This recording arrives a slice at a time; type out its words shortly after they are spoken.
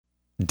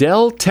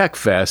Dell Tech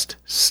Fest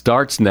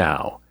starts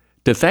now.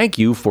 To thank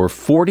you for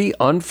 40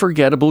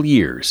 unforgettable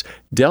years,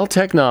 Dell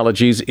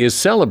Technologies is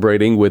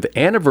celebrating with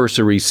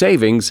anniversary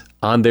savings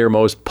on their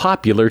most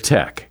popular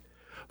tech.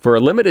 For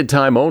a limited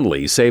time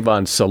only, save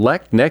on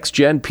select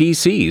next-gen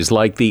PCs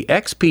like the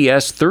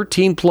XPS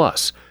 13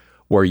 Plus,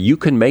 where you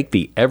can make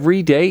the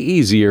everyday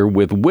easier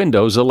with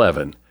Windows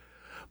 11.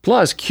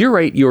 Plus,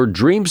 curate your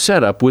dream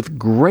setup with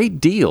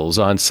great deals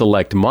on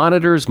select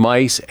monitors,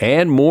 mice,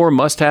 and more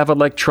must-have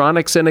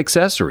electronics and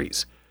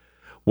accessories.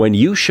 When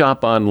you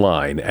shop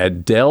online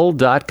at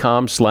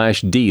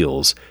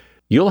Dell.com/deals,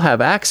 you'll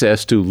have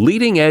access to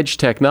leading-edge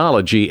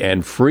technology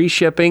and free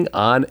shipping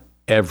on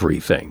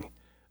everything.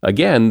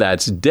 Again,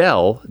 that's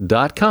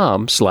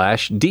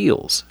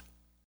Dell.com/deals.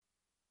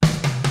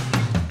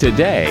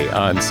 Today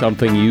on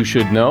Something You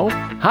Should Know,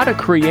 how to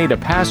create a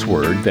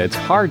password that's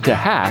hard to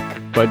hack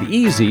but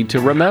easy to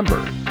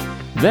remember.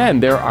 Then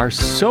there are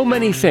so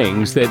many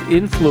things that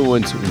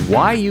influence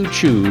why you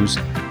choose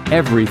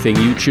everything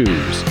you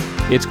choose.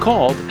 It's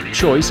called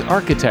choice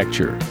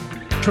architecture.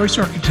 Choice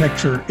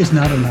architecture is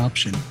not an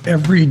option.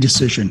 Every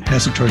decision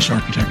has a choice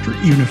architecture,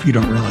 even if you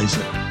don't realize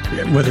it.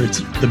 Whether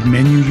it's the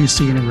menu you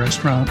see in a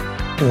restaurant,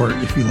 or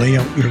if you lay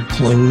out your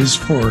clothes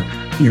for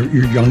your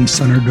young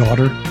son or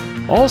daughter.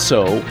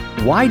 Also,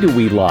 why do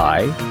we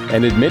lie?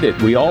 And admit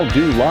it, we all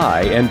do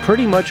lie, and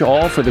pretty much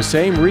all for the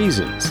same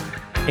reasons.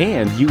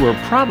 And you were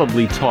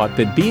probably taught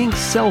that being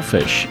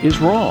selfish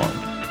is wrong.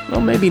 Well,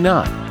 maybe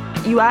not.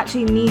 You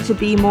actually need to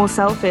be more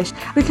selfish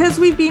because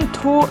we've been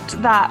taught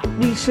that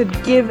we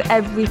should give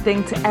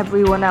everything to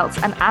everyone else.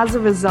 And as a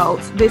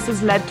result, this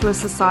has led to a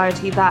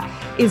society that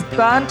is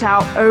burnt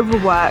out,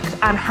 overworked,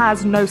 and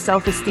has no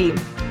self-esteem.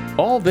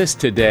 All this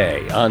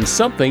today on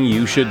Something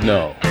You Should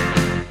Know.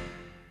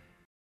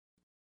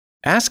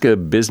 Ask a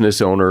business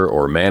owner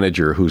or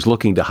manager who's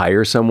looking to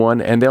hire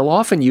someone, and they'll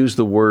often use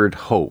the word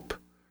hope.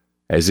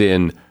 As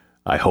in,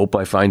 I hope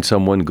I find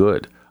someone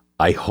good.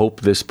 I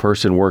hope this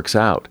person works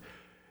out.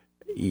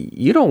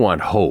 You don't want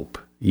hope.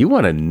 You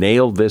want to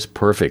nail this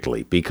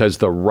perfectly because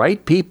the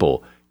right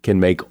people can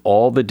make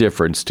all the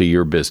difference to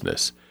your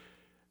business.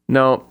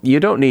 No, you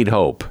don't need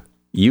hope.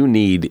 You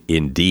need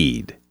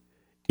Indeed.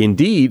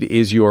 Indeed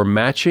is your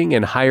matching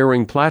and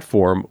hiring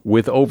platform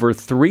with over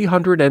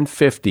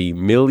 350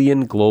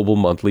 million global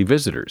monthly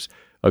visitors,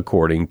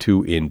 according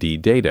to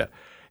Indeed data,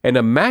 and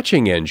a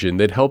matching engine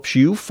that helps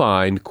you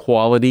find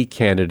quality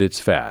candidates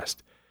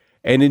fast.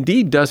 And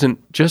Indeed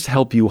doesn't just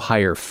help you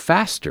hire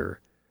faster.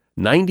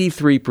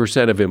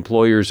 93% of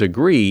employers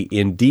agree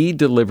Indeed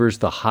delivers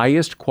the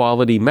highest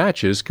quality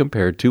matches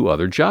compared to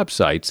other job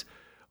sites,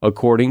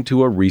 according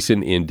to a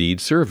recent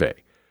Indeed survey.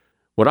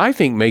 What I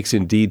think makes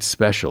Indeed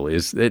special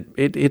is that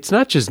it's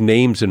not just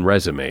names and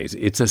resumes.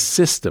 It's a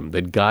system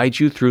that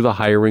guides you through the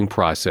hiring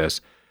process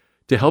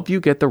to help you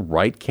get the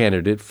right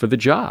candidate for the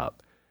job.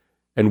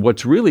 And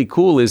what's really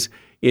cool is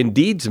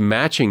Indeed's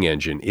matching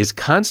engine is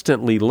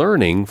constantly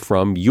learning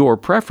from your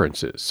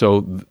preferences.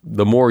 So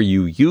the more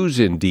you use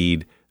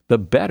Indeed, the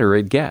better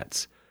it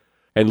gets.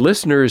 And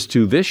listeners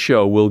to this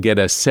show will get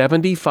a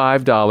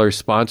 $75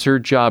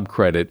 sponsored job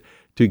credit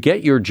to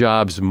get your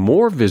jobs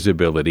more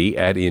visibility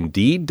at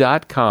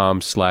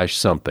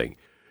Indeed.com/something.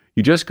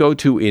 You just go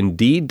to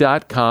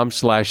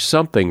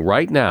Indeed.com/something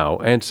right now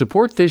and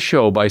support this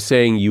show by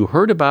saying you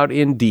heard about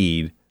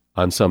Indeed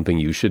on Something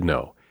You Should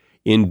Know.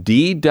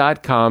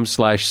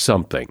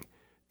 Indeed.com/something.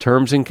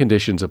 Terms and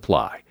conditions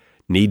apply.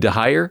 Need to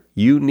hire?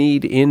 You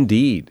need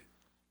Indeed.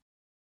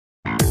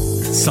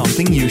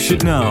 Something you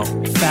should know.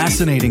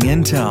 Fascinating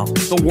intel,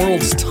 the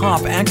world's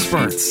top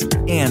experts,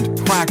 and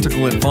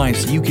practical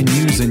advice you can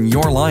use in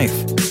your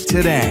life.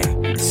 Today,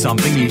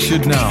 Something You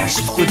Should Know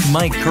with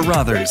Mike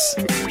Carruthers.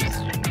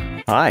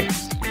 Hi.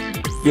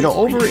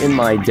 Over in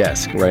my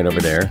desk, right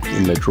over there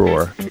in the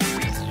drawer,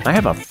 I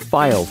have a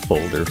file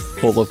folder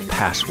full of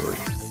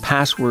passwords.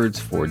 Passwords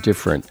for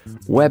different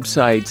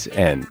websites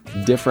and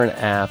different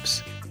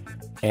apps.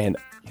 And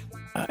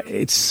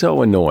it's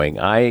so annoying.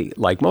 I,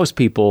 like most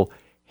people,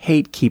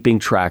 hate keeping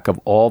track of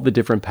all the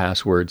different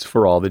passwords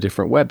for all the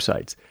different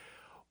websites.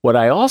 What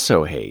I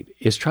also hate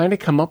is trying to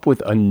come up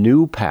with a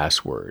new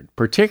password,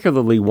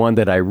 particularly one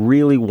that I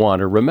really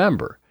want to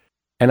remember.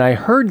 And I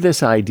heard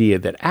this idea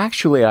that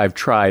actually I've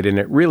tried and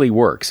it really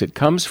works. It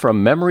comes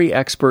from memory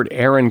expert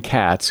Aaron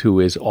Katz, who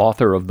is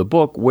author of the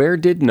book, Where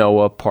Did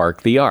Noah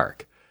Park the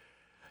Ark?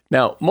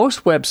 Now,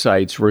 most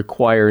websites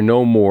require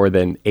no more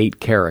than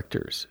 8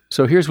 characters.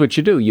 So here's what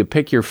you do. You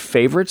pick your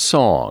favorite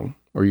song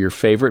or your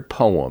favorite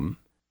poem,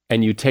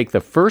 and you take the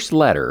first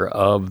letter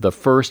of the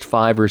first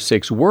 5 or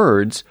 6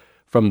 words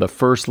from the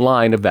first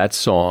line of that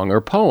song or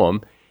poem,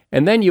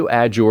 and then you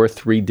add your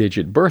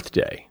 3-digit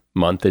birthday,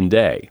 month and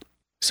day.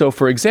 So,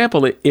 for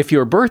example, if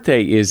your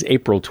birthday is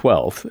April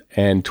 12th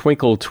and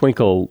Twinkle,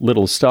 Twinkle,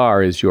 Little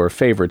Star is your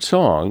favorite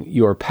song,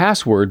 your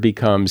password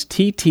becomes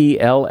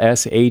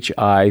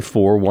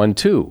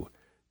TTLSHI412.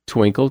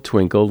 Twinkle,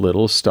 Twinkle,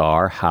 Little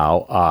Star,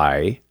 How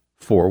I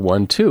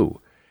 412.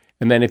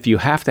 And then if you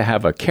have to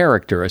have a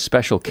character, a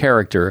special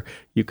character,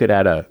 you could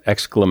add an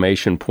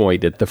exclamation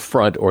point at the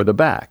front or the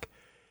back.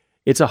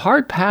 It's a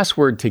hard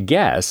password to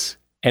guess,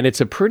 and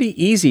it's a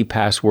pretty easy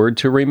password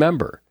to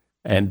remember.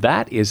 And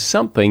that is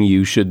something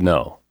you should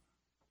know.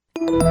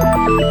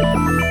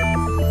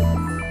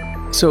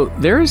 So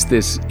there is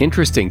this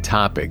interesting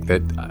topic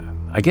that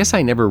I guess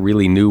I never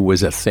really knew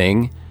was a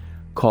thing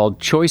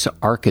called choice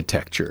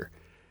architecture.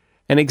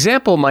 An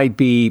example might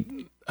be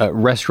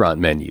restaurant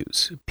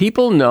menus.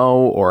 People know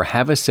or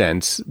have a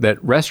sense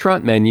that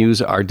restaurant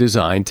menus are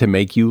designed to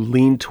make you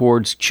lean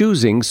towards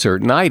choosing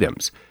certain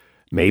items.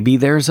 Maybe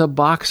there's a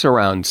box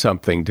around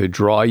something to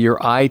draw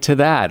your eye to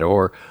that,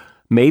 or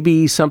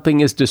maybe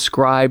something is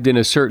described in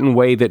a certain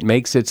way that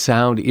makes it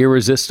sound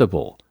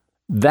irresistible.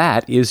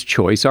 That is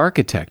choice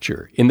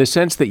architecture, in the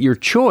sense that your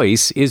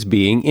choice is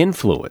being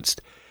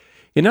influenced.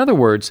 In other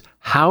words,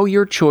 how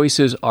your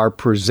choices are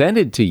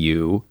presented to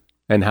you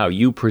and how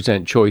you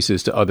present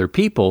choices to other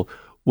people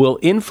will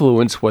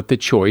influence what the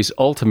choice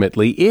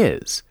ultimately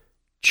is.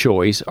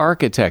 Choice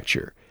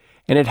architecture.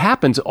 And it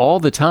happens all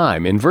the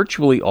time in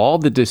virtually all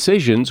the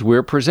decisions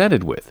we're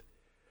presented with.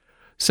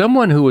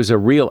 Someone who is a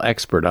real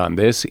expert on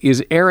this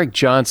is Eric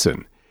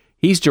Johnson.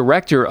 He's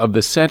director of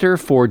the Center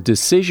for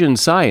Decision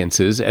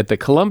Sciences at the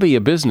Columbia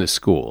Business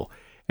School,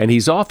 and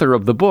he's author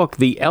of the book,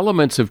 The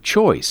Elements of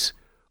Choice: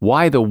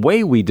 Why the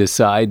Way We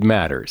Decide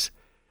Matters.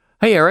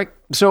 Hey, Eric,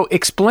 so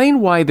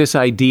explain why this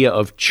idea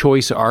of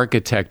choice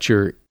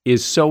architecture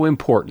is so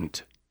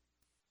important.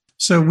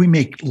 So we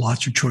make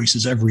lots of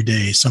choices every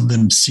day. Some of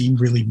them seem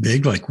really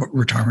big, like what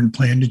retirement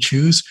plan to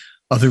choose.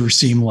 Others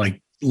seem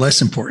like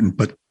less important,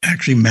 but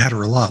actually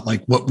matter a lot,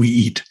 like what we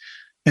eat.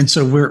 And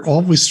so we're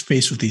always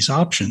faced with these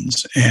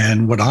options.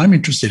 And what I'm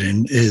interested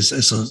in is,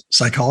 as a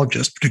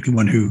psychologist, particularly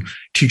one who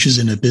teaches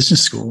in a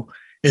business school,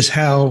 is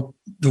how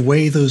the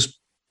way those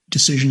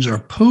decisions are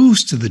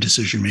posed to the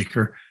decision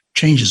maker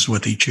changes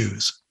what they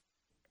choose.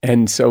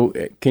 And so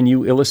can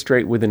you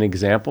illustrate with an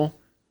example?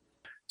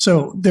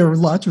 So there are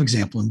lots of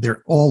examples, and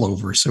they're all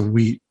over. So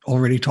we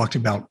already talked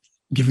about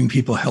giving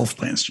people health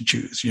plans to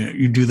choose. You know,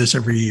 you do this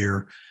every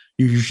year.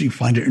 You usually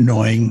find it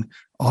annoying.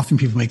 Often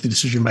people make the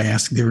decision by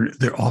asking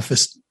their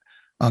office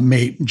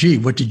mate, gee,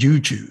 what did you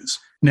choose?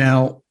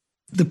 Now,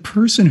 the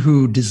person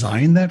who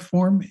designed that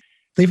form,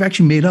 they've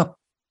actually made up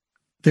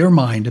their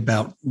mind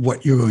about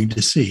what you're going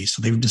to see.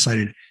 So they've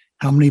decided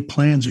how many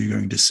plans are you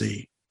going to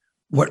see?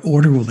 What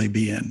order will they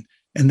be in?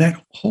 And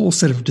that whole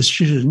set of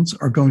decisions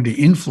are going to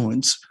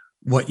influence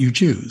what you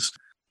choose.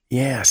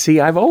 Yeah, see,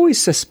 I've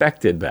always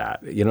suspected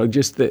that,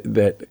 just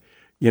that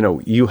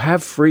you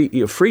have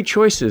free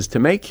choices to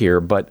make here,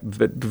 but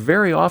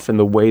very often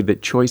the way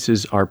that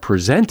choices are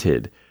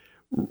presented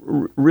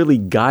really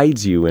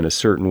guides you in a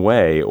certain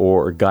way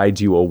or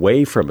guides you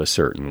away from a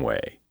certain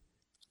way.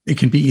 It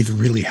can be either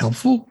really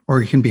helpful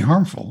or it can be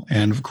harmful.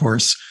 And of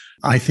course,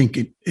 I think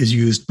it is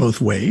used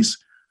both ways.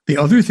 The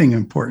other thing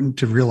important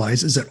to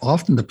realize is that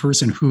often the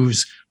person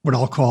who's what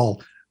I'll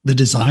call the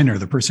designer,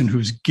 the person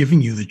who's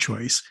giving you the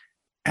choice,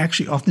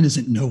 actually often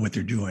doesn't know what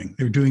they're doing.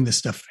 They're doing this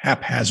stuff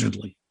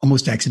haphazardly,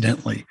 almost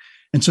accidentally.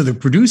 And so they're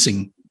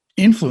producing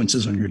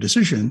influences on your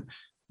decision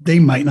they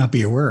might not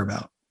be aware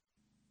about.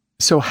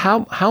 So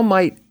how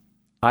might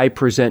I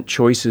present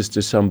choices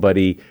to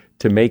somebody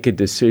to make a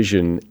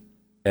decision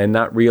and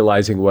not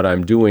realizing what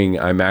I'm doing,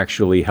 I'm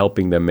actually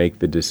helping them make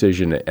the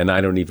decision and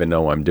I don't even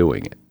know I'm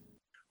doing it?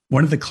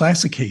 One of the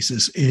classic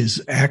cases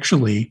is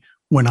actually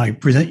when I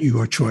present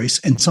you a choice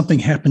and something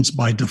happens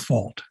by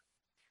default.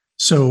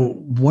 So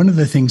one of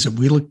the things that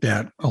we looked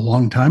at a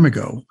long time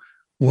ago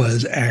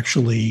was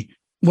actually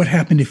what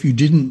happened if you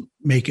didn't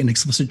make an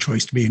explicit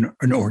choice to be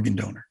an organ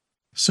donor.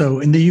 So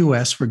in the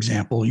US, for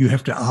example, you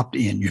have to opt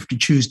in. You have to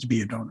choose to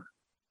be a donor.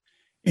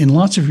 In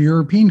lots of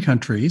European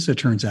countries, it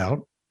turns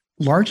out,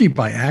 largely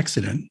by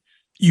accident,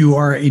 you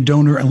are a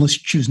donor unless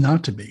you choose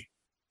not to be.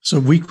 So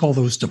we call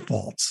those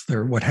defaults.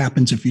 They're what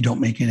happens if you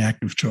don't make an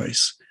active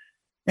choice.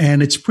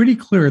 And it's pretty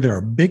clear there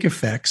are big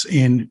effects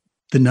in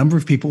the number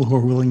of people who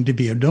are willing to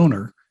be a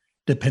donor,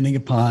 depending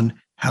upon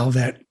how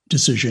that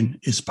decision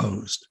is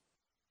posed.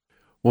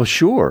 Well,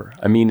 sure.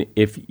 I mean,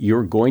 if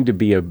you're going to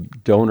be a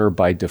donor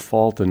by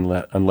default,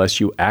 unless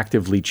you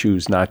actively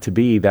choose not to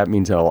be, that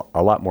means a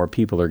lot more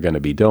people are going to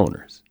be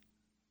donors.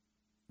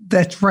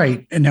 That's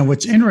right. And now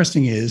what's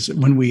interesting is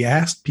when we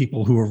asked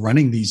people who are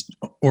running these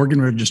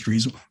organ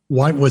registries,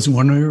 why it was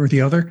one way or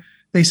the other,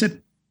 they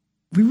said,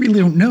 we really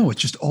don't know.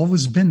 It's just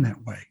always been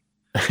that way.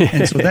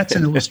 And so that's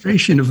an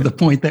illustration of the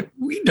point that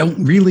we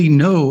don't really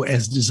know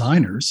as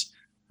designers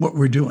what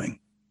we're doing.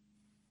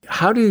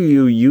 How do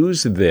you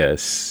use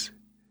this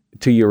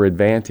to your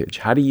advantage?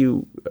 How do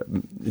you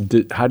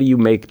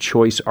make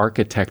choice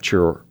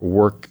architecture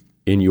work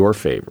in your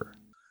favor?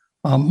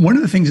 One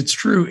of the things that's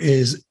true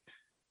is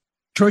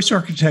choice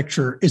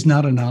architecture is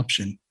not an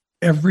option.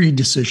 Every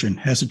decision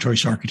has a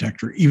choice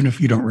architecture, even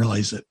if you don't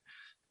realize it.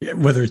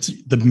 Whether it's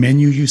the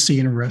menu you see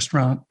in a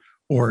restaurant,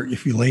 or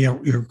if you lay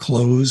out your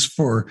clothes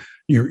for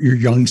your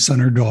young son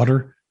or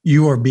daughter,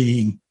 you are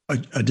being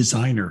a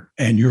designer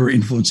and you're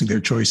influencing their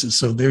choices.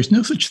 So there's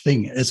no such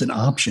thing as an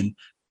option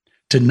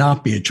to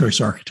not be a choice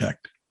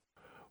architect.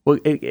 Well,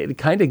 it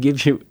kind of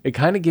gives you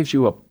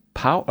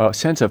a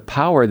sense of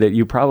power that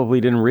you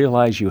probably didn't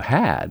realize you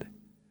had.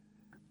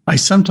 I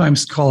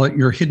sometimes call it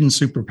your hidden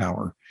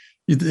superpower.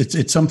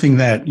 It's something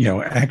that,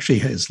 actually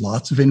has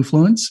lots of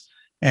influence,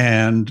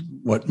 and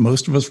what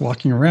most of us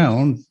walking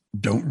around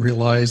don't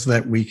realize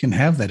that we can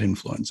have that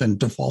influence, and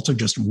defaults are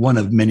just one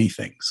of many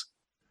things.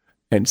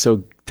 And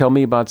so tell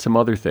me about some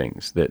other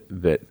things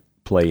that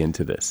play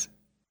into this.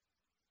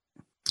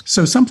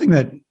 So something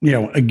that,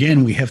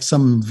 again, we have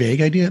some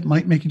vague idea it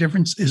might make a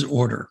difference is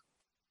order.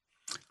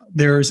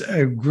 There's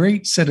a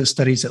great set of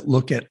studies that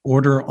look at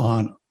order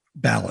on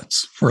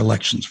ballots for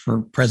elections,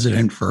 for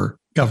president, for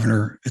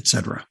governor, et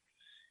cetera.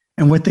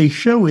 And what they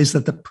show is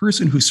that the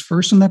person who's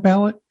first on that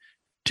ballot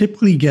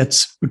typically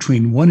gets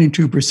between 1% and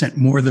 2%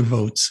 more of the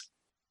votes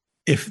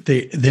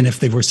than if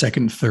they were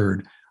second,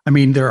 third. I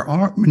mean,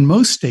 in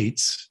most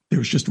states,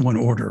 there's just one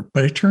order,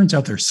 but it turns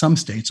out there's some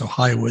states,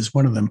 Ohio is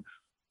one of them,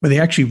 where they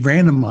actually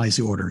randomize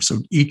the order. So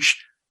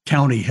each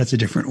county has a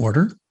different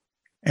order.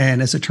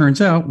 And as it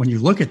turns out, when you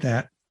look at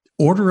that,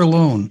 order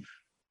alone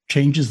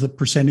changes the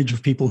percentage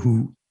of people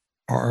who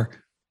are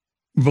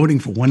voting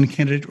for one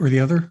candidate or the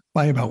other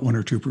by about 1%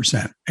 or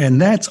 2%.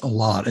 And that's a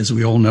lot, as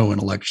we all know, in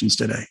elections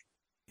today.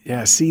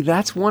 Yeah, see,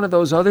 that's one of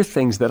those other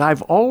things that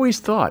I've always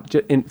thought.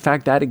 In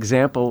fact, that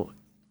example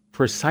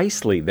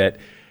precisely, that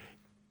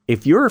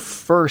if you're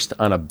first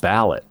on a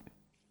ballot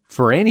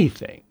for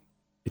anything,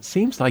 it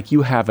seems like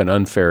you have an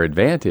unfair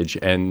advantage,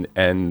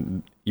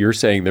 and you're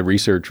saying the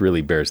research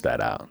really bears that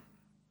out.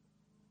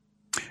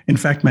 In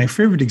fact, my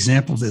favorite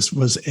example of this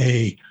was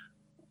a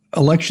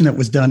election that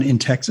was done in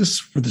Texas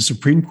for the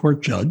Supreme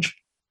Court judge.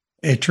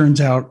 It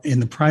turns out in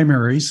the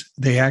primaries,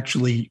 they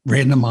actually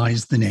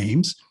randomized the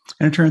names,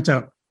 and it turns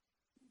out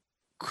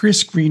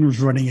Chris Green was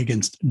running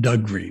against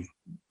Doug Green.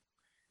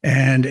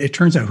 And it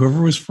turns out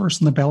whoever was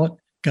first on the ballot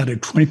got a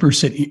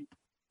 20%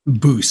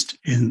 boost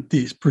in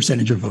the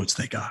percentage of votes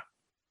they got.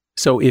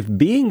 So if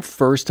being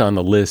first on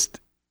the list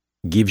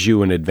gives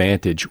you an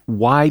advantage,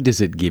 why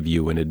does it give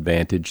you an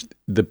advantage?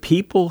 The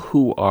people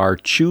who are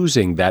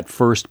choosing that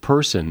first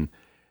person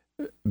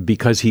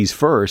because he's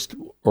first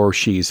or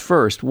she's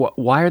first,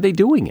 why are they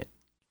doing it?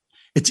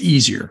 It's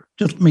easier.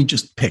 Let me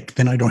just pick,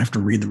 then I don't have to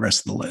read the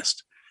rest of the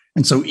list.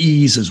 And so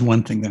ease is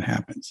one thing that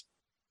happens.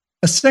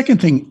 A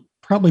second thing,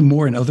 probably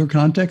more in other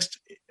contexts,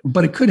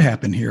 but it could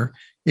happen here,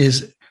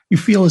 is you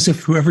feel as if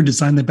whoever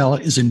designed the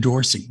ballot is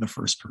endorsing the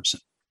first person.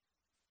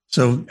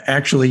 So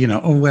actually,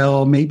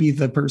 maybe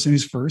the person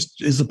who's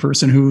first is the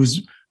person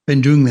who's been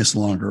doing this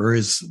longer or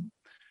is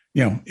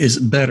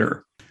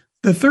better.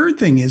 The third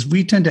thing is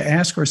we tend to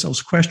ask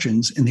ourselves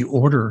questions in the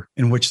order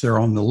in which they're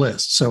on the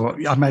list. So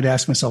I might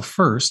ask myself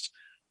first,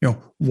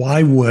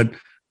 why would,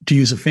 to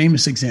use a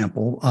famous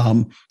example,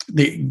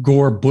 the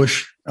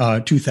Gore-Bush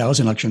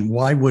 2000 election,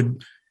 why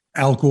would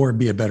Al Gore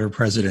be a better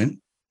president?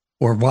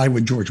 Or why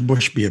would George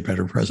Bush be a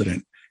better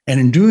president? And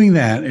in doing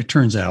that, it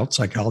turns out,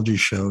 psychology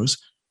shows,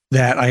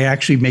 that I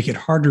actually make it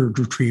harder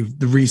to retrieve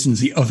the reasons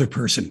the other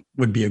person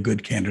would be a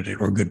good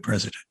candidate or a good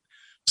president.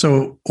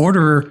 So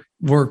order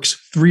works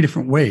three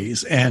different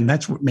ways, and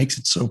that's what makes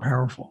it so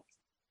powerful.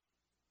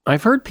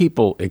 I've heard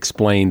people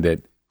explain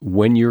that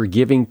when you're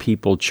giving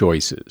people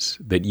choices,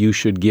 that you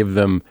should give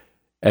them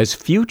as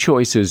few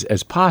choices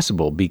as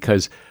possible,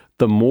 because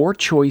the more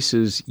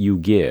choices you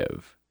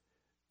give,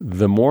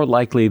 the more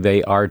likely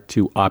they are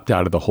to opt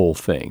out of the whole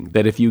thing.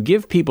 That if you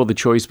give people the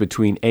choice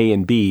between A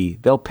and B,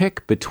 they'll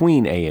pick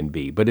between A and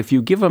B. But if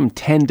you give them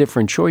 10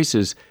 different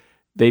choices,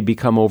 they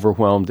become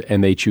overwhelmed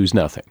and they choose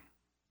nothing.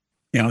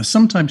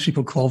 Sometimes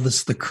people call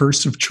this the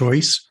curse of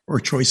choice or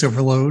choice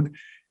overload.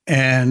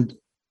 And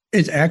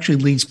it actually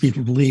leads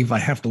people to believe I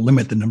have to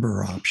limit the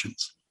number of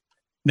options.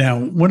 Now,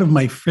 one of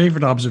my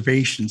favorite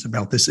observations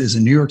about this is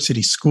in New York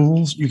City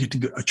schools, you get to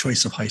get a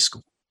choice of high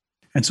school.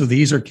 And so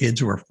these are kids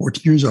who are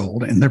 14 years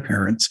old and their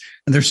parents,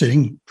 and they're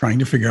sitting trying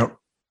to figure out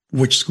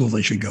which school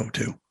they should go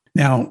to.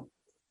 Now,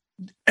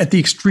 at the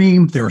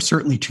extreme, there are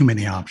certainly too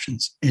many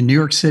options. In New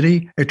York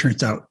City, it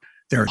turns out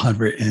there are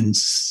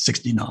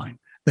 169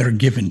 that are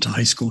given to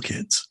high school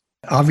kids.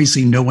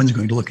 Obviously, no one's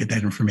going to look at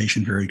that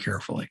information very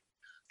carefully.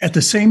 At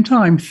the same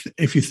time,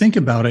 if you think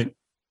about it,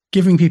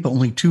 giving people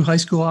only 2 high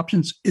school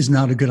options is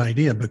not a good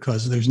idea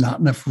because there's not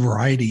enough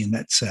variety in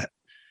that set.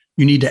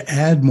 You need to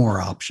add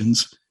more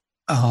options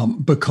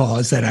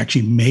because that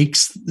actually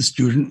makes the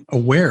student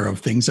aware of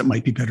things that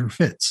might be better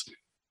fits.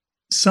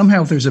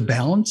 Somehow there's a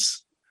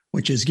balance,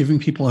 which is giving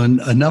people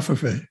enough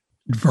of a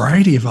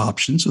variety of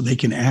options so they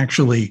can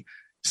actually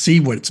see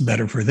what's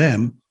better for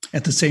them,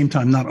 at the same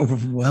time not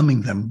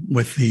overwhelming them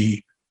with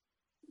the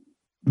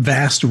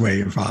vast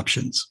array of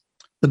options.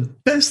 The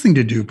best thing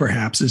to do,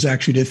 perhaps, is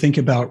actually to think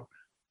about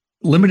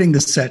limiting the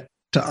set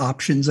to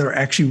options that are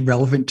actually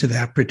relevant to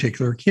that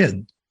particular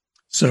kid.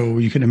 So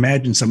you can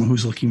imagine someone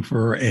who's looking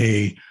for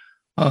a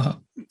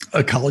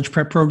A college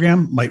prep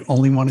program might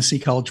only want to see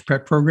college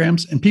prep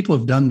programs, and people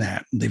have done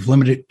that. They've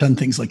done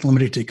things like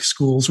limited to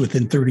schools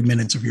within 30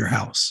 minutes of your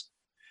house.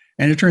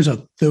 And it turns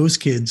out those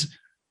kids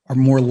are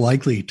more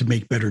likely to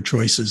make better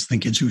choices than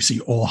kids who see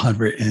all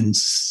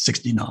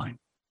 169.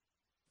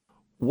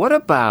 What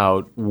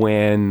about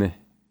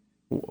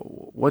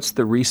what's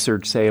the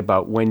research say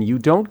about when you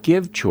don't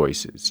give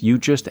choices? You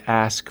just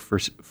ask for,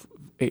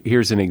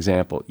 here's an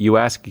example. You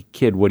ask a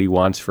kid what he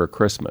wants for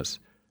Christmas.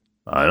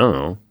 I don't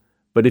know.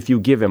 But if you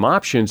give him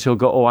options, he'll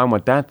go, oh, I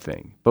want that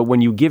thing. But when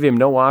you give him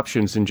no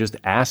options and just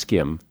ask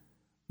him,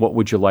 what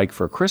would you like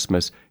for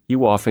Christmas?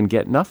 You often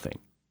get nothing.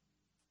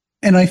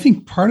 And I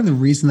think part of the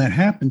reason that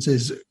happens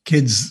is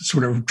kids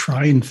sort of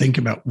try and think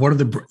about what are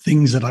the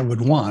things that I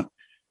would want.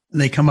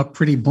 And they come up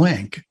pretty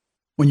blank.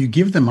 When you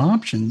give them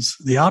options,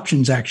 the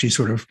options actually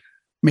sort of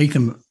make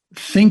them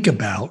think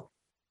about,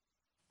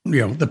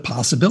 the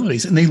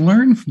possibilities, and they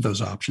learn from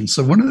those options.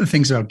 So one of the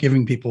things about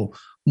giving people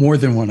more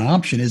than one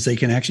option is they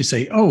can actually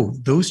say, oh,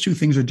 those two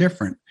things are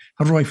different.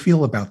 How do I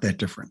feel about that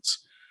difference?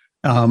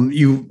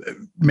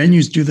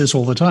 Menus do this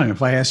all the time.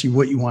 If I ask you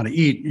what you want to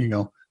eat, you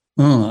go,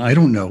 oh, I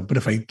don't know. But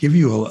if I give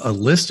you a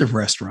list of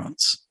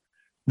restaurants,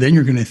 then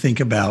you're going to think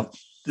about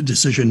the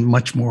decision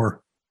much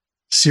more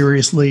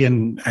seriously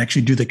and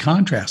actually do the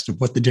contrast of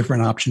what the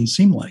different options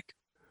seem like.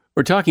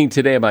 We're talking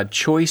today about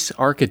choice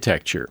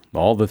architecture,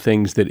 all the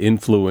things that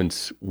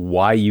influence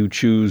why you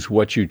choose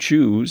what you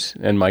choose.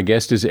 And my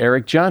guest is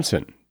Eric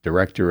Johnson,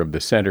 director of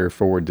the Center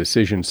for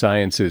Decision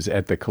Sciences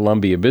at the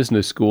Columbia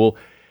Business School.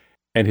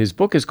 And his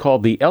book is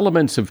called The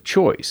Elements of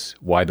Choice: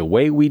 Why the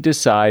Way We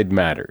Decide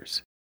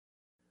Matters.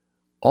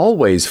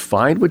 Always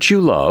find what you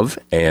love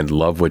and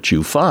love what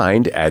you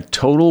find at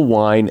Total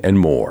Wine &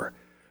 More.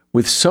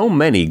 With so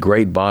many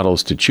great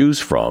bottles to choose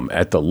from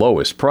at the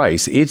lowest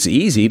price, it's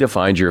easy to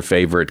find your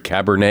favorite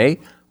Cabernet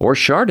or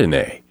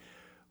Chardonnay.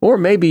 Or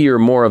maybe you're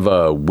more of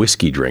a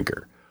whiskey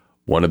drinker.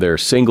 One of their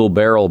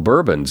single-barrel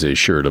bourbons is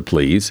sure to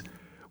please.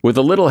 With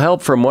a little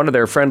help from one of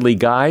their friendly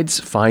guides,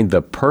 find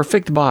the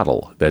perfect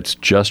bottle that's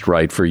just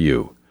right for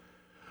you.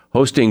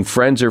 Hosting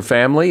friends or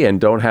family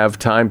and don't have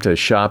time to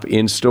shop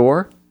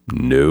in-store?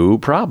 No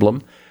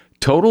problem.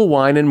 Total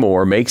Wine &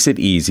 More makes it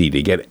easy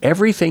to get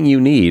everything you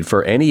need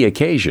for any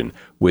occasion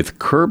with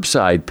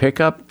curbside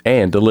pickup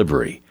and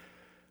delivery.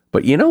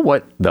 But you know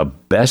what the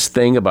best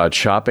thing about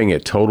shopping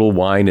at Total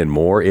Wine &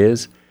 More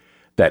is?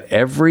 That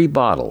every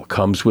bottle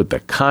comes with the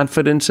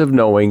confidence of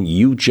knowing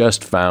you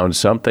just found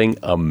something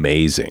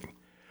amazing.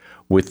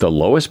 With the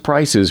lowest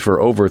prices for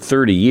over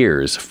 30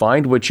 years,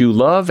 find what you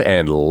love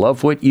and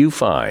love what you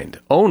find.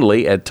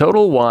 Only at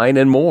Total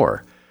Wine &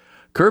 More.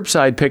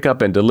 Curbside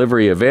pickup and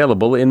delivery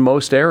available in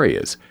most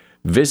areas.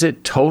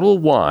 Visit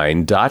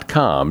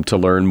TotalWine.com to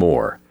learn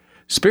more.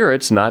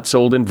 Spirits not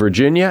sold in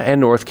Virginia and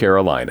North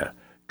Carolina.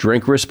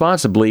 Drink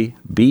responsibly.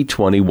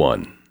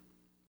 B21.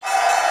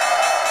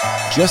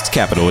 Just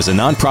Capital is a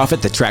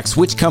nonprofit that tracks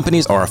which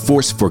companies are a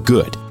force for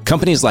good.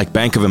 Companies like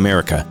Bank of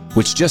America,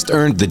 which just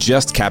earned the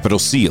Just Capital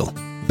seal.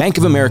 Bank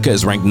of America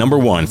is ranked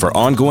 #1 for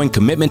ongoing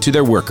commitment to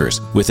their workers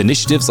with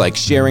initiatives like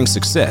Sharing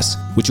Success,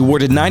 which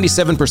awarded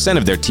 97%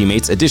 of their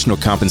teammates additional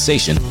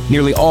compensation,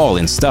 nearly all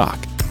in stock.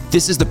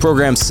 This is the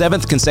program's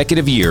 7th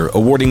consecutive year,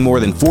 awarding more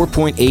than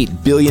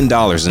 $4.8 billion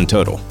in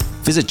total.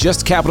 Visit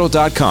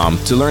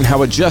JustCapital.com to learn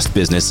how a just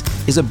business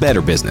is a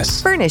better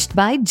business. Furnished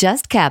by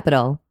Just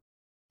Capital.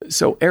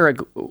 So, Eric,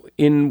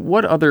 in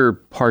what other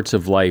parts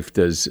of life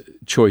does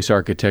choice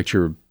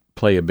architecture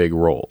play a big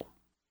role?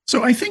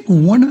 So I think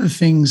one of the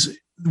things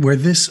where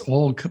this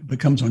all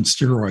becomes on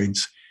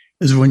steroids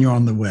is when you're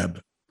on the web,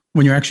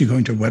 when you're actually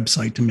going to a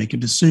website to make a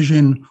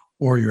decision,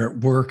 or you're at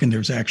work and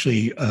there's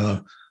actually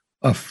a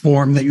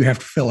form that you have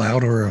to fill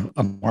out or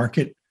a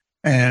market.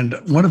 And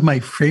one of my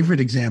favorite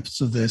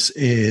examples of this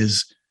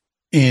is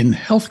in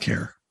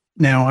healthcare.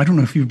 Now, I don't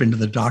know if you've been to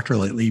the doctor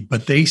lately,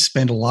 but they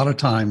spend a lot of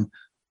time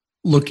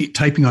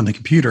typing on the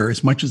computer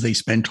as much as they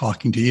spend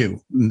talking to you.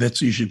 And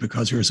that's usually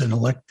because there's an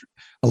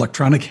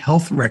electronic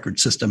health record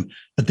system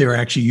that they're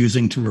actually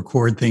using to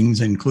record things,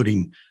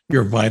 including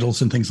your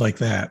vitals and things like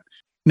that.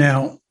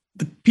 Now,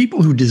 the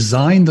people who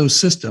design those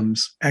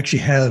systems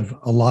actually have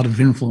a lot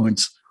of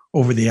influence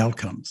over the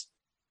outcomes.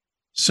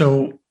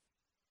 So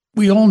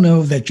we all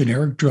know that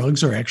generic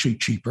drugs are actually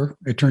cheaper.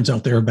 It turns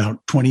out they're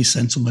about 20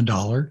 cents on the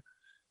dollar.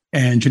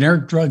 And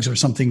generic drugs are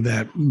something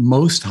that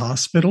most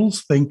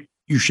hospitals think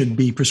you should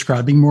be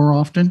prescribing more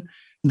often.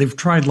 And they've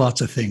tried lots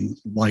of things,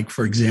 like,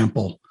 for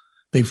example,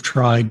 they've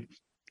tried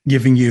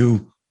giving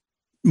you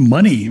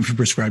money if you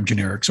prescribe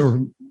generics,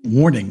 or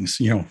warnings.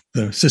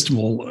 The system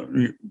will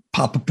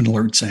pop up an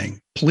alert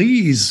saying,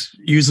 please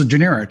use the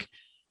generic.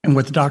 And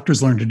what the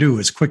doctors learn to do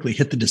is quickly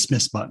hit the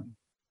dismiss button.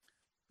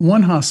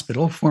 One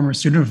hospital, a former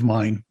student of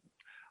mine,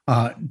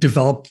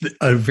 developed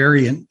a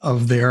variant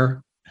of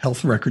their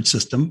health record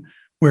system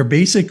where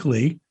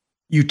basically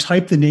you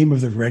type the name of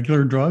the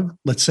regular drug,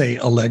 let's say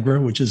Allegra,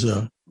 which is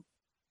a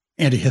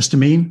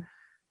antihistamine.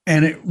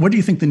 And what do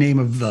you think the name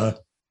of the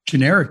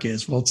generic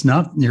is? Well, it's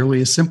not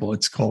nearly as simple.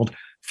 It's called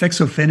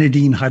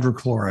fexofenadine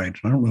hydrochloride.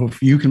 I don't know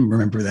if you can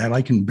remember that.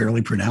 I can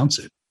barely pronounce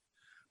it.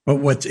 But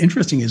what's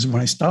interesting is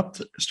when I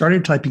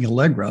started typing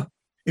Allegra,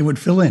 it would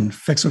fill in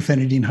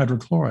fexofenadine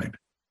hydrochloride.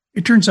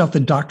 It turns out the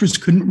doctors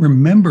couldn't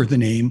remember the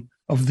name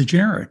of the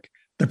generic.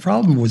 The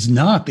problem was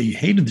not they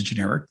hated the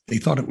generic. They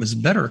thought it was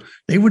better.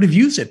 They would have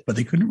used it, but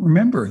they couldn't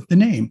remember the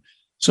name.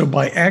 So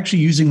by actually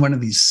using one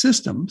of these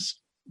systems,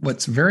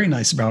 what's very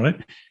nice about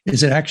it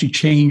is it actually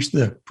changed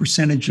the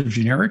percentage of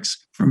generics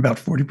from about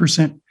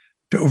 40%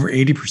 to over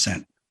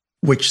 80%,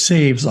 which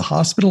saves the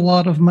hospital a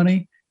lot of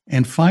money.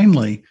 And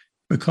finally,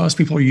 because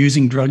people are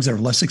using drugs that are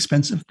less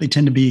expensive, they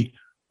tend to be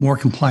more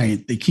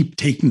compliant. They keep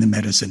taking the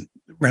medicine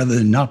rather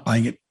than not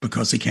buying it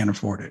because they can't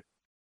afford it.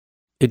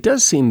 It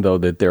does seem, though,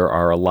 that there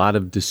are a lot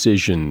of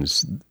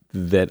decisions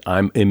that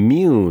I'm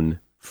immune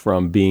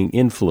from being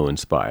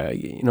influenced by.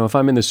 You know, if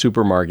I'm in the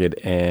supermarket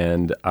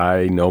and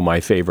I know my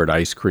favorite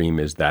ice cream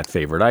is that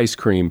favorite ice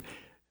cream,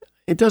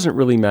 it doesn't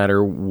really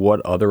matter what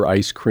other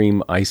ice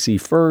cream I see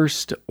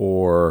first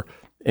or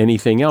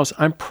anything else.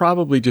 I'm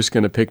probably just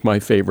going to pick my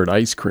favorite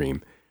ice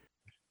cream.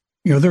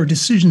 You know, there are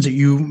decisions that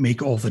you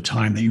make all the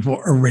time that you've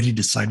already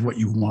decided what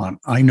you want.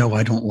 I know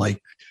I don't like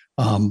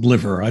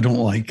liver. I don't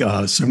like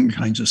certain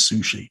kinds of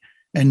sushi.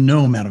 And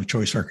no amount of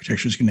choice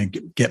architecture is going to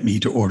get me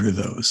to order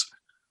those.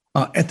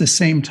 At the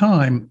same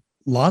time,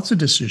 lots of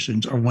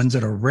decisions are ones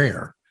that are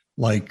rare,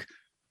 like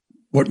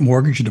what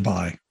mortgage to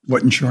buy,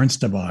 what insurance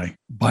to buy,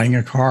 buying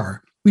a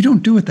car. We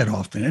don't do it that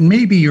often. And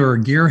maybe you're a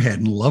gearhead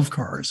and love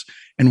cars,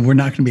 and we're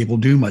not going to be able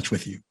to do much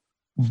with you.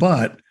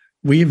 But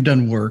we have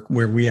done work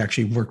where we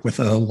actually work with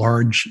a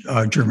large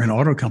German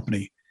auto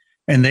company,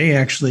 and they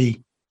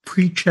actually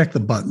pre-check the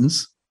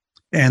buttons,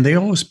 and they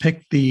always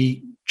pick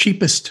the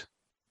cheapest,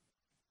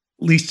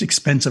 least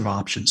expensive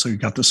option. So you've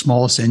got the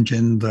smallest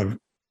engine, the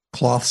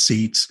cloth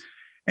seats,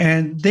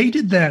 and they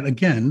did that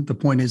again. The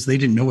point is they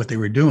didn't know what they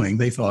were doing.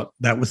 They thought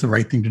that was the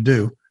right thing to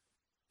do.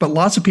 But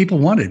lots of people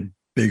wanted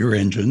bigger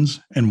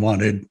engines and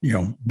wanted,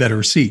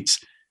 better seats.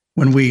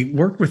 When we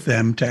worked with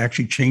them to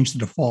actually change the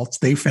defaults,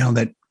 they found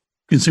that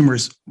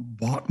consumers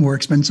bought more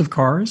expensive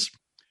cars,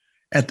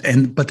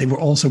 but they were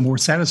also more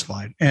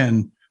satisfied.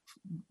 And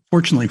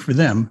fortunately for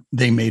them,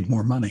 they made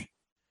more money.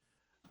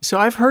 So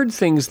I've heard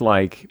things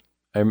like,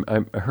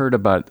 I heard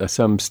about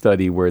some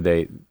study where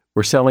they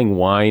were selling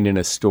wine in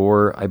a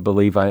store. I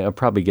believe, I'll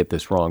probably get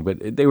this wrong, but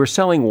they were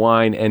selling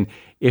wine, and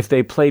if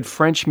they played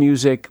French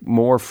music,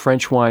 more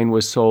French wine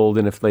was sold,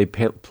 and if they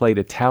played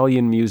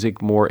Italian music,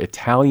 more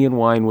Italian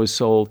wine was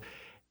sold.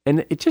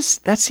 And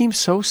that seems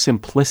so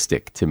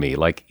simplistic to me.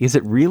 Like, is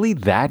it really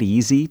that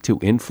easy to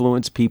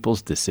influence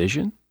people's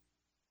decision?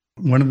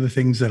 One of the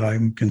things that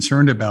I'm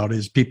concerned about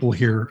is people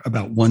hear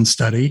about one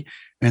study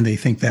and they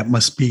think that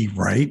must be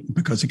right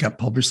because it got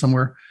published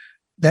somewhere.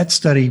 That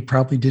study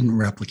probably didn't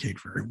replicate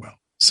very well.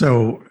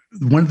 So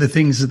one of the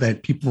things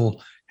that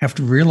people have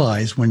to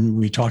realize when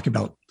we talk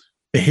about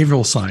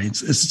behavioral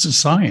science is it's a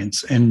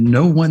science, and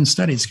no one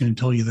study is going to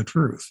tell you the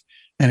truth.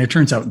 And it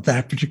turns out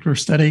that particular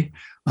study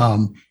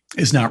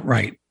is not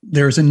right.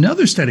 There's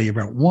another study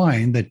about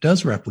wine that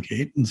does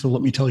replicate. And so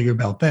let me tell you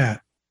about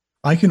that.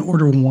 I can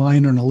order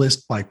wine on a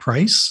list by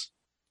price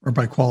or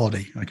by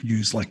quality. I could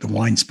use like the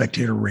Wine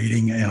Spectator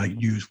rating, and I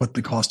could use what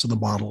the cost of the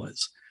bottle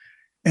is.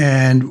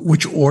 And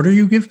which order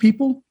you give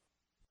people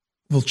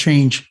will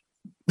change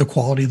the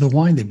quality of the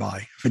wine they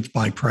buy. If it's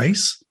by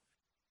price,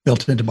 they'll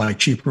tend to buy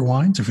cheaper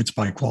wines. If it's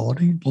by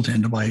quality, they'll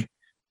tend to buy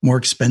more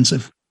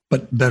expensive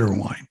but better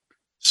wine.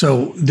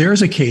 So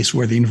there's a case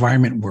where the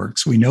environment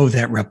works. We know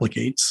that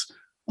replicates.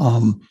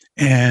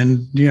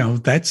 And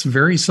that's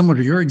very similar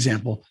to your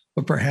example,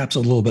 but perhaps a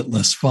little bit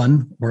less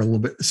fun, or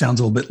sounds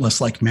a little bit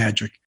less like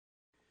magic.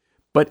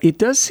 But it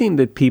does seem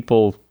that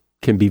people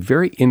can be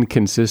very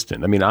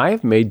inconsistent. I mean, I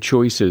have made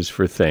choices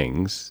for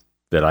things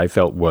that I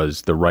felt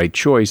was the right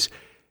choice,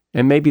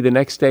 and maybe the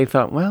next day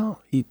thought,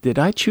 well, did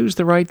I choose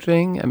the right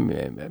thing? I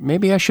mean,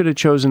 maybe I should have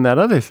chosen that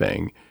other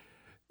thing.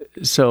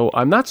 So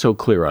I'm not so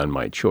clear on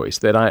my choice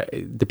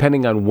that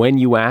depending on when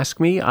you ask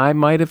me, I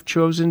might have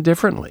chosen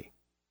differently.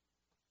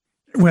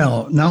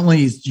 Well, not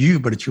only is you,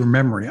 but it's your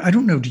memory. I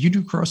don't know. Do you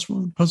do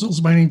crossword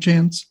puzzles by any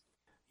chance?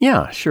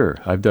 Yeah, sure.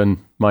 I've done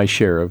my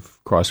share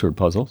of crossword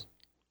puzzles.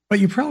 But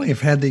you probably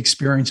have had the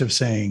experience of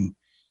saying,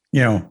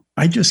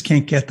 I just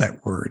can't get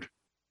that word.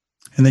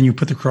 And then you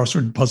put the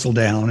crossword puzzle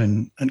down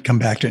and come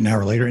back to it an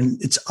hour later, and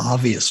it's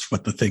obvious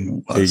what the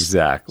thing was.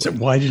 Exactly. So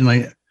why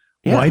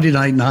did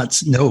I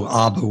not know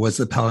ABBA was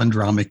a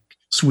palindromic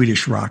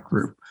Swedish rock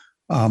group?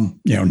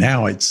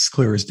 Now it's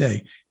clear as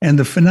day. And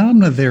the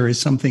phenomena there is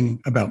something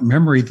about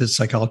memory that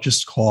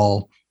psychologists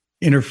call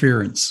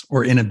interference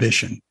or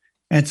inhibition.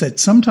 And it's that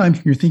sometimes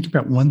when you're thinking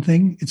about one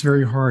thing, it's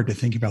very hard to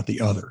think about the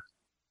other.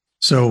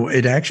 So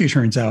it actually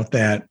turns out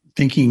that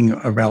thinking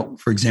about,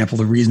 for example,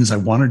 the reasons I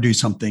want to do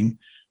something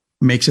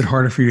makes it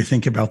harder for you to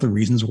think about the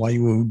reasons why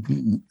you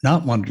would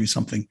not want to do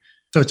something.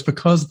 So it's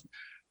because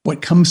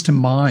what comes to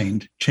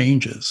mind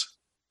changes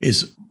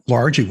is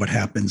largely what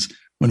happens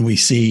when we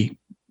see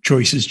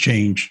choices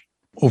change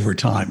over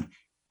time.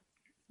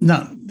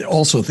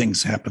 Also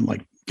things happen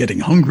like getting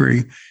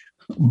hungry.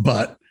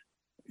 But,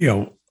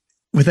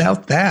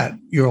 without that,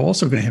 you're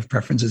also going to have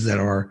preferences that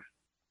are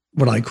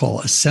what I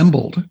call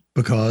assembled,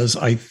 because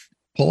I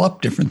pull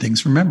up different things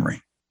from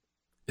memory.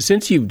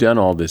 Since you've done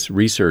all this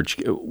research,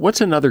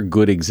 what's another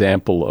good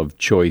example of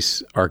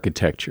choice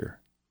architecture?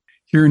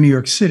 Here in New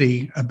York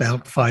City,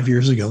 about 5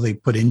 years ago, they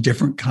put in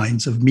different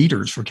kinds of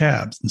meters for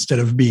cabs. Instead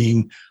of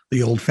being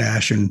the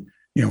old-fashioned,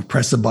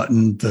 press a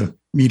button, the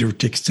meter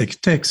ticks, ticks,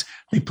 ticks,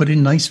 they put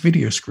in nice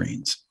video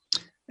screens.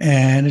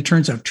 And it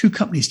turns out 2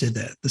 companies did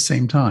that at the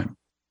same time.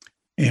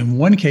 In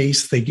one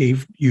case, they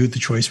gave you the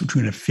choice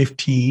between a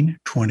 15,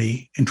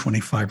 20, and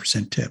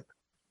 25% tip.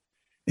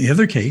 In the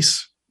other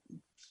case,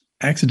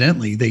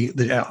 accidentally,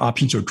 the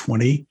options are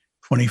 20,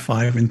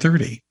 25, and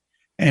 30.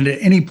 And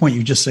at any point,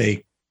 you just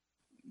say,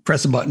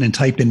 press a button and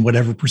type in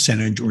whatever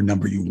percentage or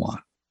number you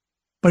want.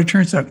 But it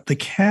turns out the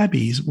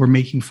cabbies were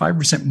making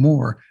 5%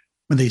 more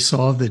when they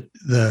saw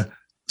the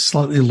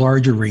slightly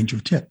larger range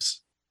of tips.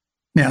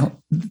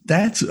 Now,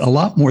 that's a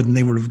lot more than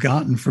they would have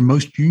gotten for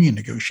most union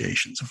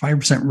negotiations, a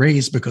 5%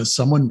 raise because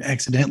someone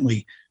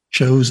accidentally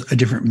chose a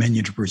different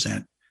menu to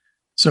present.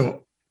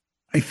 So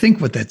I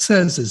think what that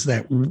says is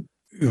that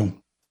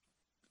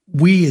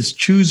we as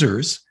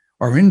choosers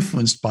are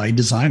influenced by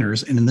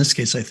designers. And in this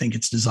case, I think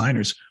it's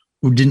designers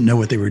who didn't know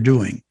what they were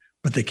doing.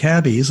 But the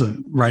cabbies,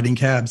 riding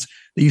cabs,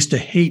 they used to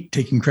hate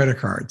taking credit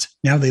cards.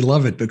 Now they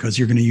love it because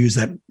you're going to use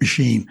that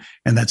machine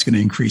and that's going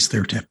to increase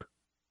their tip.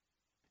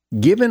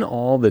 Given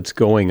all that's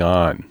going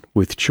on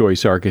with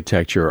choice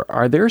architecture,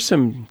 are there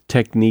some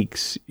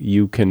techniques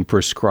you can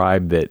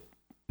prescribe that,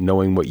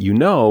 knowing what you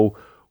know,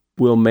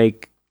 will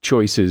make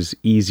choices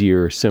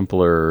easier,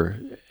 simpler,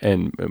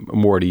 and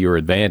more to your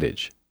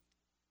advantage?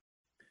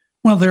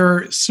 Well, there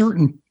are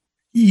certain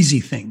easy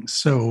things.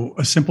 So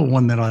a simple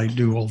one that I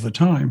do all the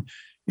time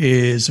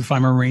is if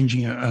I'm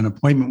arranging an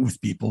appointment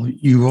with people,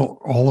 you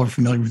all are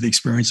familiar with the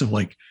experience of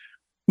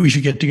we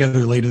should get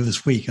together later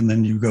this week. And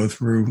then you go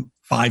through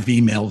 5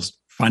 emails,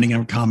 finding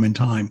out common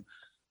time.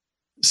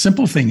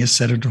 Simple thing is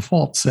set a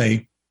default,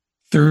 say,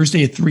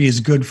 Thursday at 3 is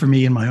good for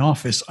me in my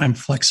office. I'm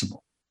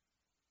flexible.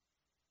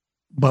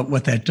 But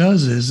what that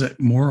does is that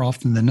more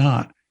often than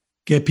not,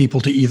 get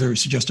people to either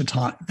suggest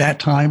that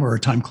time or a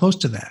time close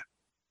to that.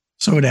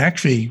 So it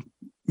actually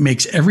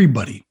makes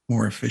everybody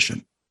more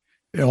efficient.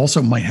 It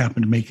also might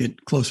happen to make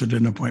it closer to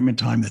an appointment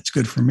time that's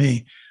good for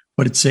me,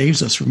 but it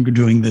saves us from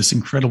doing this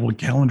incredible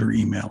calendar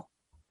email.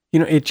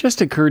 It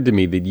just occurred to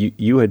me that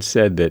you had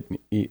said that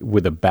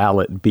with a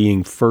ballot,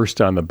 being first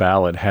on the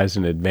ballot has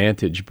an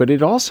advantage, but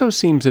it also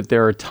seems that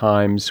there are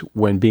times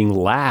when being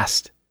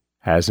last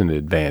has an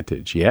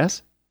advantage,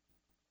 yes?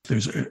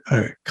 There's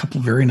a couple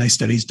of very nice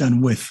studies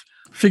done with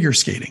figure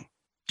skating.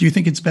 Do you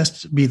think it's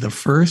best to be the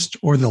first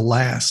or the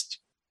last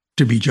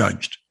to be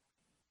judged?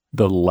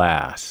 The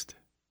last.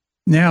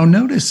 Now,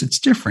 notice it's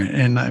different,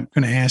 and I'm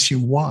going to ask you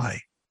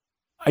why.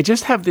 I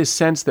just have this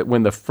sense that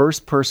when the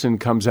first person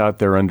comes out,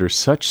 they're under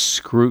such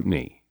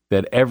scrutiny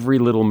that every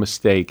little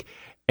mistake,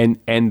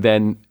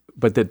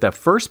 but that the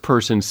first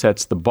person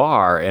sets the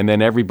bar, and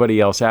then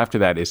everybody else after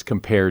that is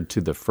compared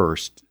to the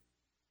first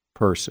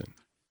person.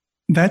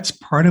 That's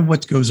part of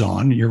what goes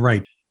on. You're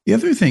right. The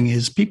other thing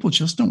is people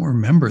just don't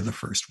remember the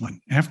first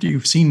one. After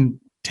you've seen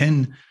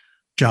 10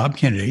 job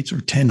candidates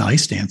or 10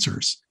 ice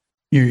dancers,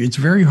 it's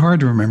very hard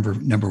to remember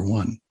number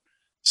one.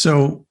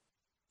 So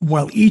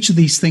while each of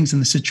these things in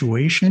the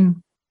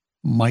situation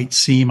might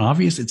seem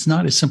obvious, it's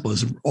not as simple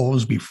as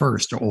always be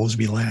first or always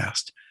be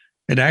last.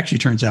 It actually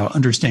turns out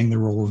understanding the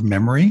role of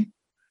memory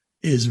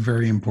is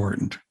very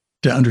important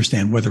to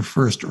understand whether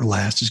first or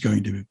last is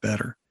going to be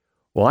better.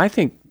 Well, I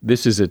think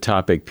this is a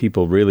topic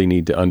people really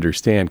need to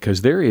understand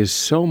because there is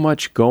so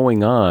much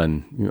going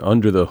on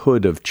under the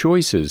hood of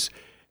choices,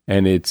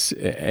 and it's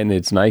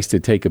nice to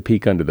take a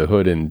peek under the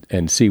hood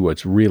and see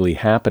what's really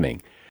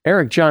happening.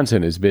 Eric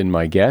Johnson has been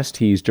my guest.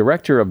 He's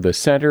director of the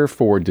Center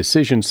for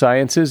Decision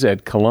Sciences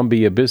at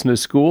Columbia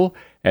Business School,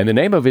 and the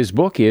name of his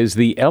book is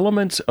The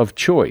Elements of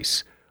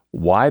Choice: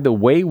 Why the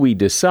Way We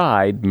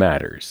Decide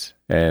Matters.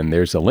 And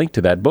there's a link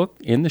to that book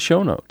in the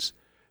show notes.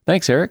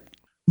 Thanks, Eric.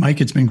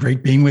 Mike, it's been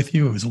great being with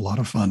you. It was a lot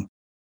of fun.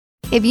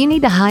 If you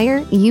need to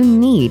hire, you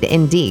need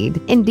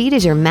Indeed. Indeed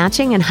is your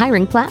matching and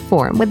hiring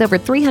platform with over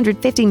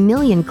 350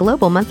 million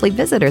global monthly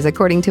visitors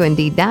according to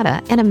Indeed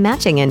data, and a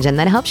matching engine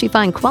that helps you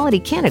find quality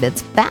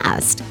candidates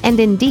fast. And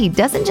Indeed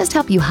doesn't just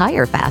help you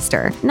hire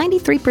faster.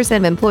 93%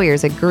 of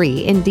employers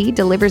agree Indeed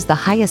delivers the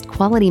highest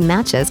quality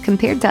matches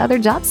compared to other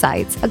job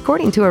sites,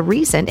 according to a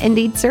recent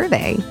Indeed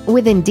survey.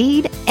 With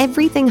Indeed,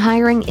 everything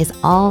hiring is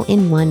all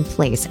in one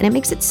place, and it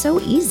makes it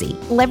so easy.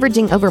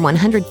 Leveraging over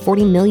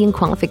 140 million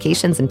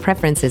qualifications and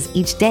preferences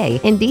each day,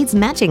 Indeed's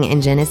matching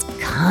engine is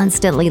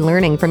constantly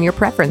learning from your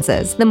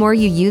preferences. The more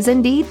you use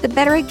Indeed, the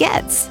better it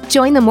gets.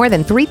 Join the more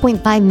than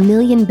 3.5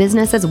 million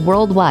businesses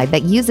worldwide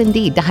that use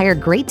Indeed to hire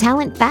great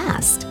talent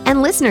fast.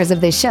 And listeners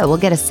of this show will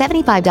get a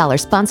 $75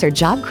 sponsored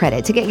job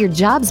credit to get your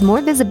jobs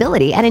more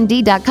visibility at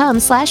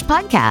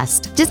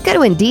Indeed.com/podcast. Just go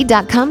to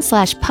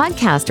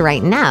Indeed.com/podcast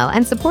right now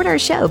and support our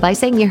show by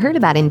saying you heard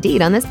about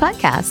Indeed on this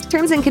podcast.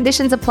 Terms and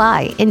conditions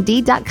apply.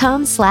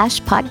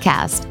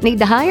 Indeed.com/podcast. Need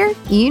to hire?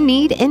 You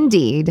need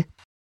Indeed.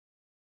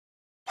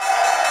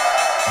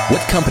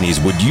 What companies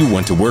would you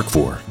want to work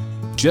for?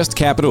 Just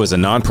Capital is a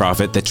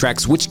nonprofit that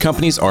tracks which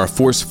companies are a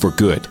force for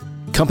good.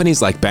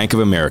 Companies like Bank of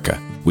America,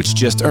 which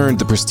just earned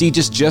the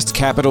prestigious Just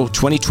Capital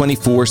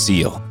 2024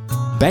 seal.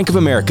 Bank of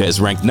America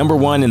is ranked number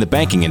 1 in the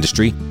banking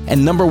industry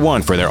and number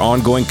 1 for their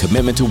ongoing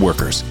commitment to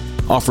workers,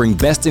 offering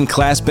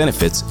best-in-class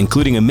benefits,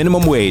 including a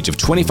minimum wage of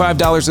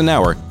 $25 an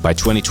hour by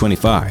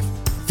 2025.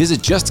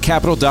 Visit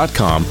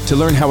justcapital.com to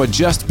learn how a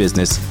just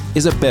business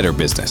is a better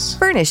business.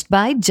 Furnished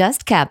by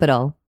Just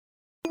Capital.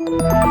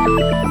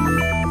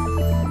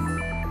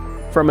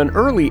 From an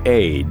early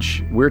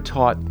age, we're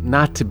taught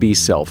not to be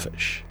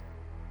selfish.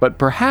 But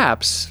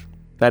perhaps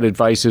that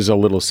advice is a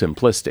little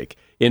simplistic.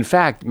 In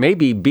fact,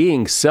 maybe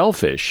being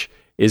selfish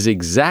is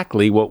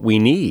exactly what we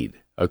need,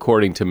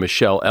 according to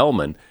Michelle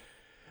Elman.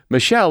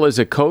 Michelle is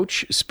a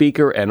coach,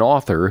 speaker, and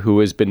author who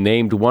has been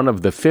named one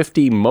of the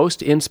 50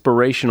 most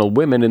inspirational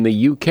women in the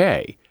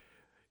UK.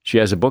 She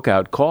has a book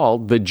out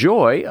called The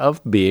Joy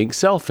of Being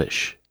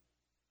Selfish.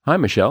 Hi,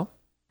 Michelle.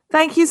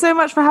 Thank you so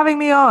much for having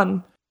me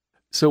on.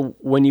 So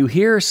when you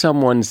hear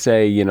someone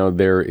say,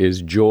 there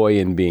is joy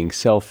in being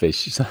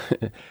selfish,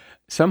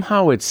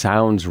 somehow it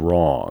sounds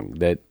wrong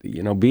that,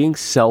 being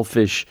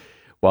selfish,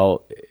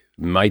 while it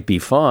might be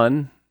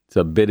fun, it's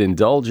a bit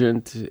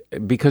indulgent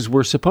because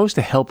we're supposed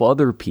to help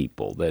other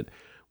people, that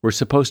we're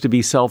supposed to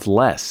be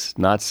selfless,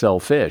 not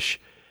selfish.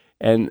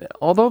 And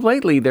although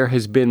lately there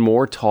has been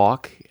more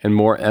talk and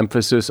more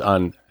emphasis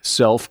on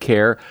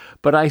self-care,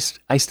 but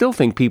I still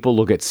think people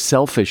look at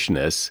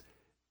selfishness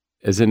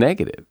as a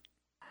negative.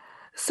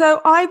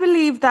 So I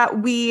believe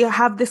that we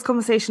have this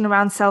conversation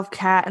around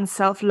self-care and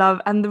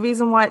self-love, and the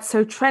reason why it's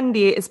so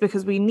trendy is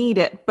because we need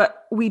it, but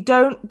we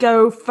don't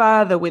go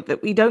further with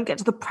it. We don't get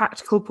to the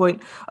practical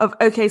point of,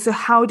 okay, so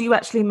how do you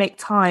actually make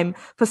time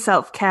for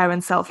self-care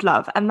and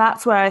self-love? And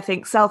that's where I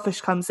think selfish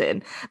comes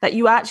in, that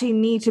you actually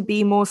need to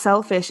be more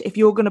selfish if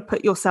you're going to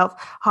put yourself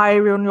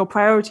higher on your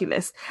priority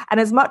list. And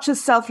as much as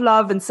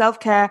self-love and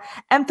self-care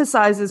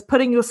emphasizes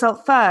putting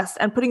yourself first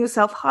and putting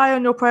yourself high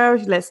on your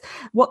priority list,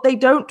 what they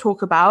don't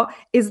talk about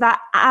is that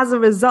as a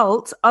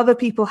result, other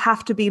people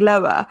have to be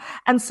lower.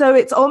 And so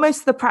it's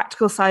almost the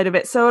practical side of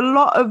it. So a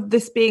lot of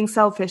this being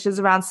selfish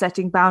is around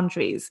setting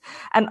boundaries.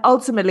 And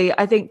ultimately,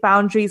 I think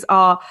boundaries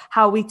are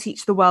how we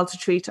teach the world to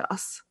treat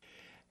us.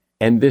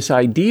 And this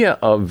idea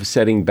of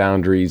setting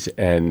boundaries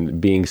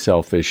and being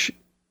selfish,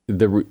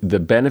 the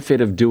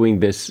benefit of doing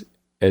this,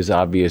 as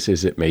obvious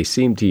as it may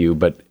seem to you,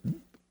 but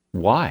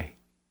why?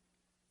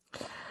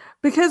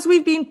 Because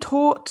we've been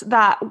taught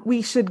that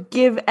we should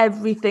give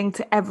everything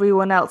to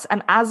everyone else.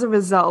 And as a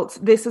result,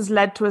 this has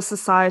led to a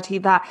society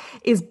that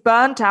is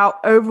burnt out,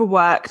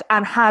 overworked,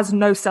 and has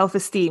no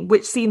self-esteem,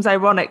 which seems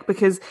ironic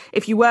because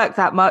if you work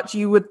that much,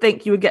 you would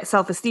think you would get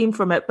self-esteem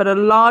from it. But a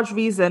large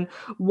reason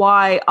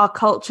why our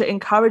culture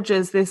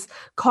encourages this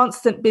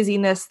constant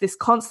busyness, this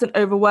constant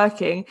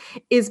overworking,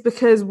 is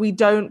because we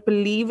don't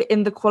believe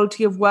in the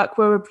quality of work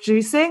we're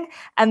producing.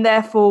 And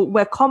therefore,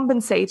 we're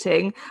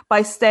compensating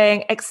by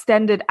staying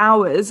extended hours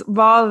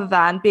rather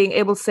than being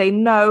able to say,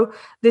 no,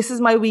 this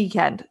is my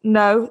weekend.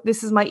 No,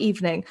 this is my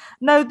evening.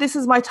 No, this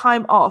is my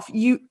time off.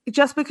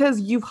 Just because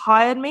you've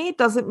hired me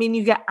doesn't mean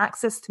you get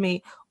access to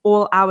me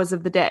all hours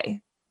of the day.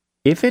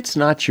 If it's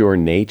not your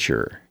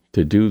nature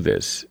to do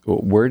this,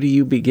 where do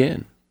you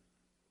begin?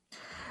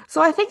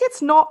 So I think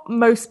it's not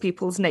most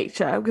people's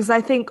nature, because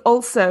I think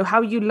also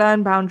how you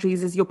learn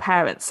boundaries is your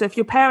parents. So if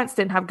your parents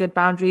didn't have good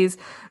boundaries,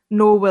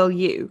 nor will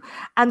you.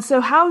 And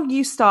so how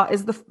you start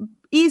is the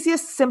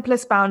easiest,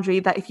 simplest boundary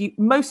that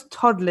most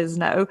toddlers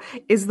know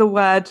is the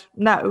word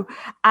no.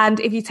 And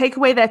if you take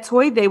away their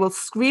toy, they will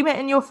scream it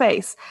in your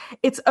face.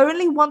 It's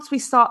only once we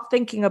start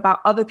thinking about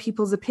other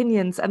people's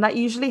opinions, and that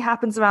usually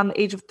happens around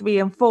the age of 3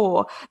 and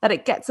 4, that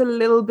it gets a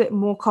little bit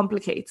more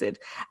complicated.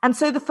 And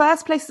so the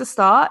first place to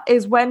start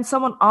is when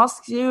someone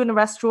asks you in a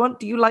restaurant,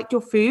 do you like your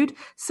food?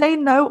 Say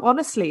no,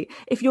 honestly.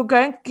 If you're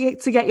going to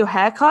get your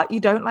haircut, you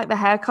don't like the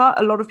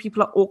haircut, a lot of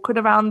people are awkward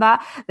around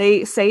that.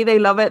 They say they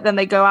love it, then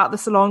they go out the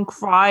salon,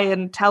 cry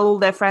and tell all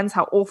their friends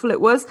how awful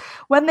it was.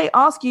 When they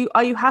ask you,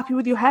 are you happy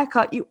with your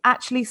haircut? You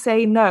actually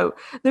say no.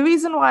 The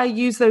reason why I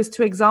use those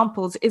two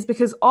examples is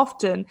because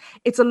often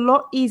it's a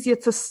lot easier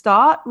to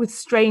start with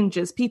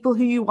strangers, people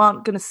who you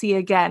aren't going to see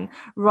again,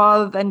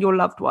 rather than your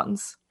loved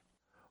ones.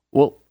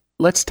 Well,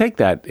 let's take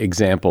that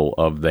example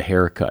of the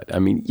haircut. I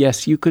mean,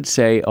 yes, you could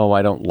say, oh,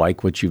 I don't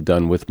like what you've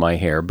done with my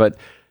hair, but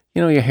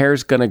your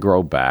hair's going to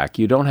grow back.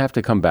 You don't have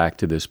to come back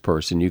to this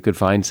person. You could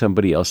find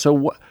somebody else.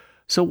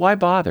 So why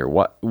bother?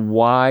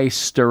 Why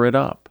stir it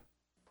up?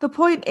 The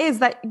point is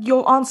that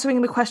you're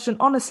answering the question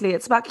honestly.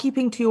 It's about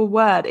keeping to your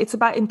word. It's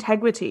about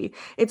integrity.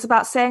 It's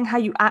about saying how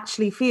you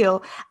actually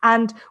feel.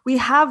 And we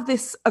have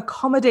this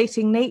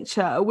accommodating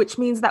nature, which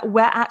means that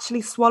we're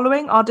actually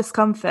swallowing our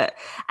discomfort.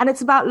 And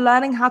it's about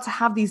learning how to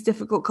have these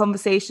difficult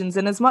conversations.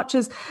 And as much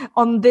as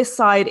on this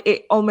side,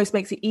 it almost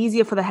makes it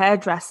easier for the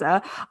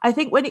hairdresser, I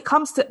think when it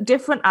comes to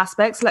different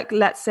aspects, like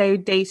let's say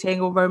dating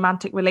or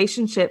romantic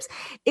relationships,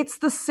 it's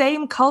the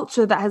same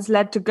culture that has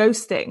led to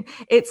ghosting.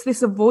 It's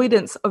this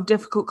avoidance of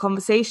difficult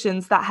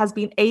conversations that has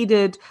been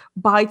aided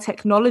by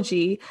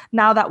technology.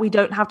 Now that we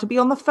don't have to be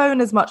on the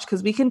phone as much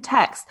because we can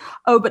text.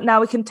 Oh, but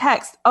now we can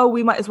text. Oh,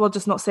 we might as well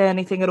just not say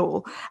anything at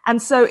all.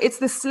 And so it's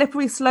this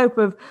slippery slope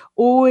of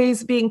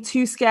always being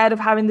too scared of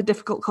having the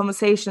difficult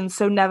conversations,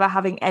 so never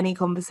having any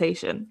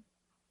conversation.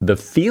 The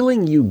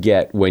feeling you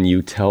get when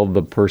you tell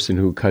the person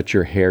who cut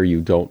your hair you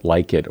don't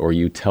like it, or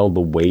you tell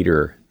the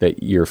waiter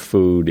that your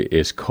food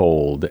is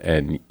cold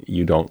and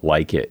you don't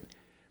like it,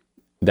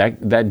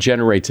 that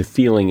generates a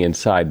feeling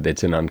inside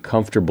that's an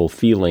uncomfortable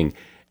feeling,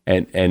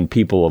 and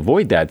people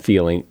avoid that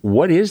feeling.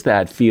 What is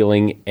that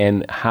feeling,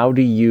 and how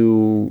do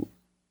you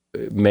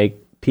make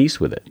peace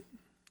with it?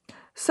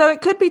 So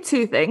it could be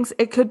two things.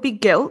 It could be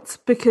guilt,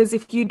 because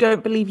if you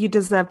don't believe you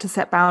deserve to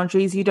set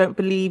boundaries, you don't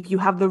believe you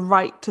have the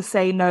right to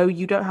say no,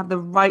 you don't have the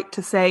right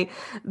to say,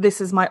 this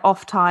is my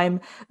off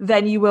time,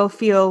 then you will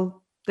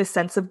feel this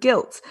sense of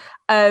guilt.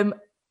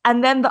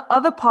 And then the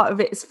other part of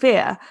it is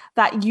fear,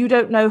 that you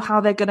don't know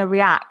how they're going to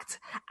react,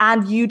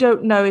 and you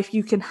don't know if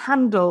you can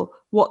handle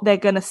what they're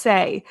going to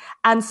say.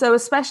 And so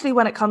especially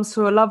when it comes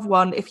to a loved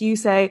one, if you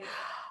say,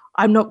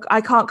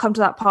 I can't come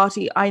to that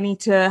party, I need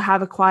to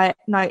have a quiet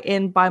night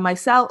in by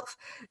myself,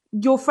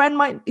 your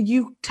friend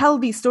you tell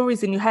these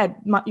stories in your head,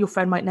 your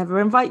friend might never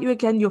invite you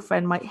again, your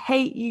friend might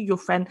hate you, your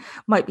friend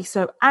might be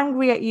so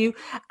angry at you.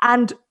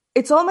 And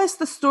it's almost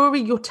the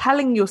story you're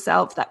telling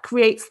yourself that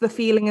creates the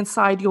feeling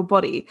inside your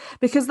body,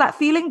 because that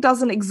feeling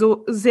doesn't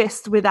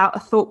exist without a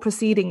thought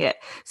preceding it.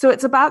 So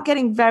it's about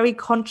getting very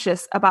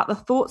conscious about the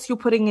thoughts you're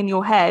putting in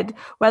your head,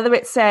 whether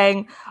it's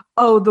saying,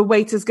 oh, the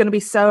waiter's going to be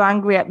so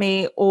angry at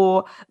me,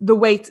 or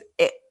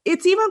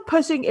it's even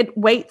putting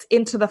weight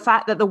into the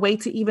fact that the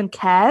waiter even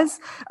cares.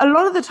 A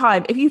lot of the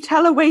time, if you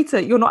tell a waiter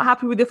you're not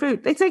happy with your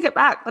food, they take it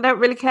back. They don't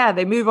really care.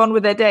 They move on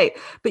with their day.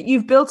 But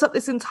you've built up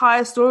this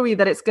entire story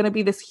that it's going to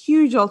be this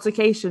huge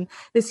altercation,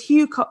 this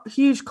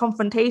huge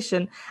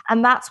confrontation.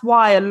 And that's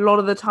why a lot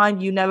of the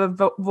time you never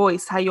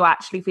voice how you're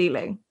actually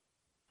feeling.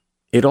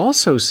 It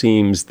also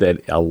seems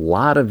that a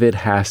lot of it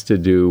has to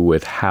do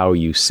with how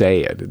you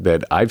say it.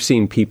 That I've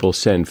seen people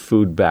send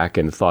food back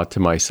and thought to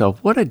myself,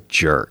 what a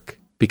jerk.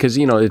 Because,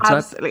 it's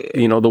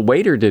Absolutely. not, the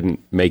waiter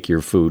didn't make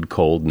your food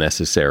cold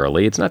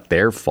necessarily. It's not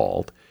their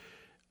fault.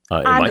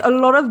 And a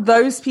lot of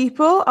those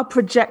people are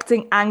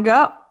projecting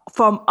anger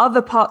from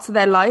other parts of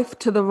their life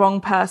to the wrong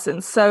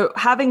person. So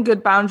having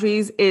good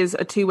boundaries is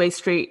a two-way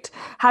street.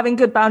 Having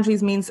good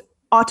boundaries means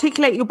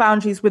articulate your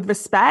boundaries with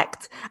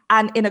respect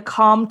and in a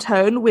calm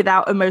tone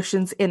without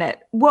emotions in it,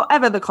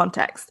 whatever the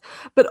context.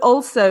 But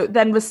also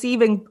then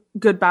receiving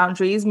good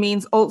boundaries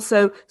means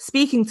also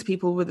speaking to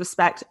people with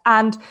respect.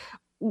 And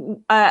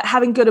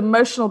having good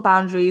emotional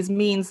boundaries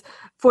means,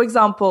 for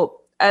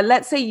example,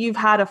 let's say you've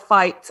had a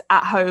fight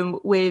at home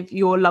with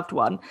your loved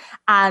one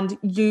and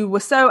you were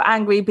so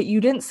angry, but you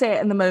didn't say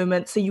it in the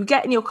moment. So you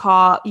get in your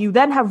car, you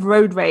then have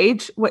road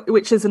rage,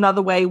 which is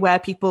another way where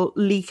people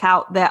leak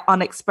out their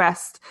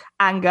unexpressed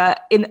anger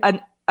in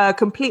a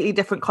completely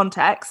different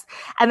context.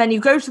 And then you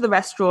go to the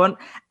restaurant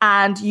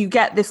and you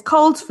get this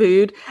cold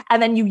food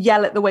and then you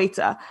yell at the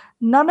waiter.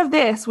 None of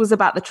this was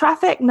about the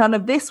traffic. None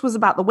of this was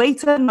about the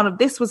waiter. None of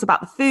this was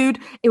about the food.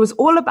 It was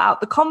all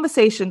about the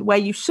conversation where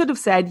you should have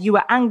said you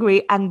were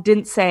angry and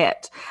didn't say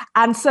it.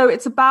 And so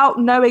it's about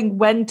knowing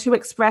when to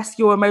express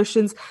your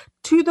emotions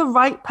to the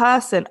right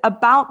person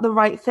about the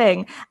right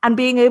thing and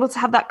being able to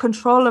have that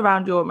control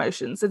around your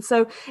emotions. And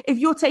so if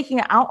you're taking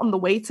it out on the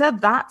waiter,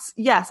 that's,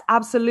 yes,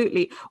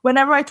 absolutely.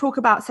 Whenever I talk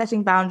about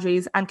setting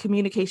boundaries and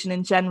communication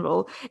in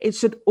general, it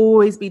should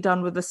always be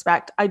done with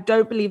respect. I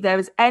don't believe there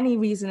is any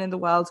reason in the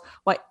world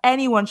why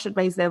anyone should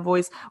raise their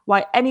voice,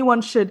 why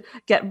anyone should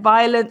get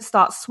violent,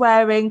 start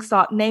swearing,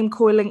 start name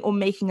calling or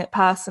making it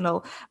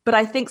personal. But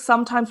I think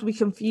sometimes we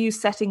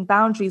confuse setting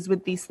boundaries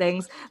with these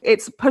things.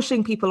 It's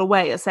pushing people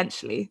away,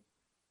 essentially.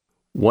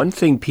 One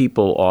thing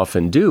people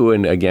often do,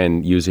 and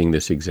again, using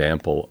this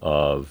example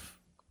of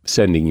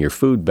sending your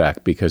food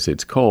back because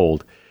it's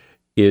cold,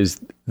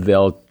 is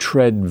they'll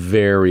tread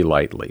very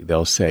lightly.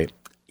 They'll say,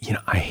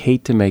 I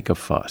hate to make a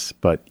fuss,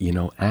 but,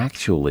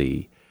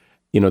 actually,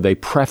 they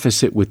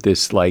preface it with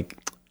this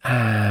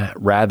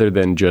rather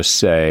than just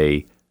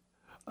say,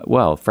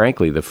 well,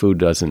 frankly, the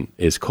food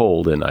is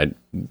cold and I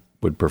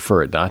would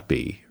prefer it not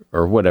be,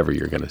 or whatever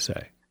you're going to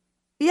say.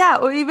 Yeah,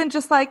 or even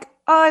just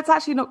oh, it's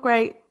actually not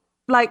great.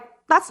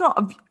 That's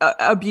not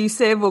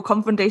abusive or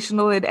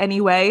confrontational in any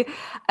way.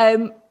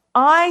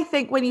 I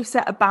think when you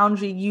set a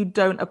boundary, you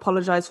don't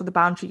apologize for the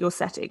boundary you're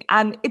setting.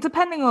 And it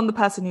depending on the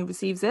person who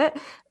receives it,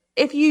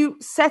 if you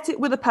set it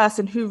with a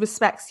person who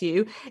respects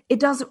you, it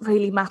doesn't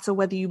really matter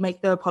whether you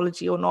make the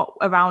apology or not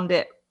around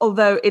it,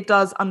 although it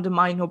does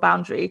undermine your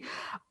boundary.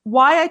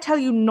 Why I tell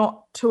you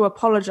not to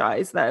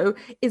apologize, though,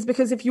 is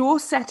because if you're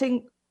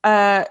setting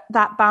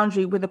that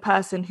boundary with a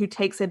person who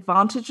takes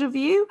advantage of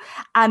you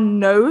and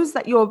knows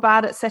that you're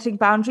bad at setting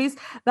boundaries,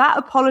 that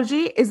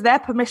apology is their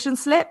permission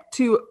slip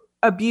to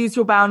abuse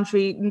your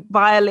boundary,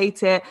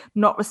 violate it,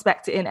 not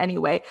respect it in any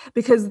way,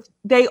 because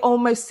they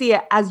almost see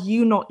it as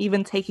you not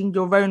even taking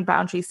your own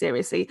boundary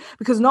seriously.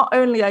 Because not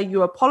only are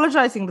you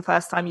apologizing the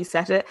first time you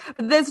set it,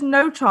 but there's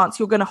no chance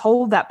you're going to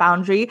hold that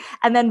boundary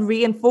and then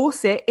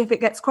reinforce it if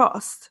it gets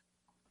crossed.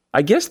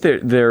 I guess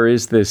there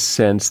is this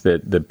sense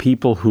that the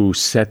people who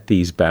set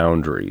these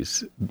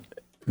boundaries,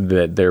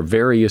 that they're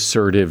very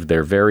assertive,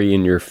 they're very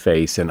in your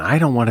face, and I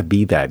don't want to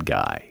be that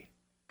guy.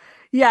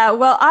 Yeah,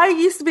 well, I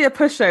used to be a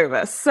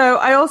pushover. So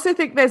I also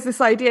think there's this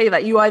idea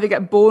that you either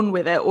get born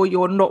with it or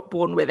you're not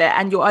born with it,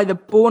 and you're either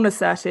born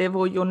assertive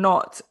or you're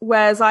not.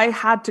 Whereas I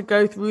had to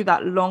go through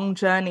that long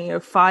journey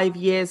of 5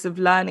 years of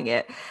learning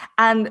it.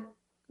 And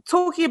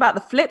talking about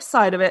the flip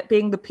side of it,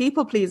 being the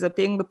people pleaser,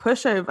 being the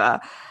pushover,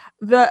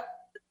 the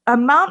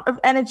amount of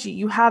energy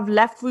you have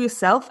left for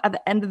yourself at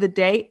the end of the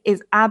day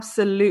is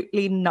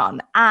absolutely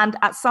none. And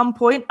at some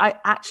point, I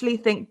actually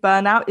think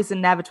burnout is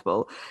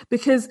inevitable,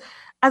 because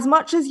as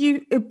much as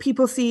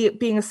people see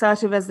being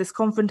assertive as this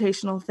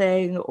confrontational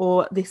thing,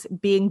 or this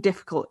being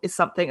difficult is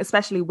something,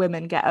 especially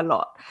women get a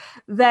lot,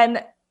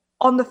 then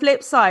on the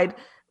flip side,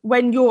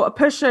 when you're a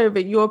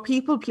pushover, you're a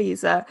people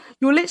pleaser,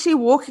 you're literally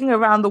walking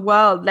around the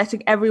world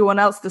letting everyone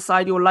else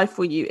decide your life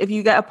for you. If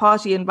you get a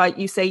party invite,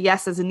 you say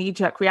yes as a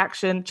knee-jerk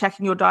reaction,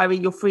 checking your diary,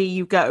 you're free,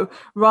 you go,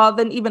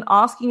 rather than even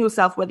asking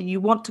yourself whether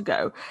you want to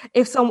go.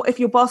 If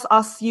your boss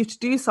asks you to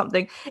do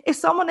something, if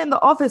someone in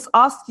the office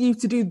asks you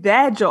to do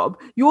their job,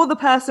 you're the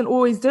person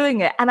always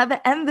doing it. And at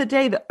the end of the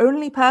day, the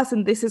only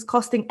person this is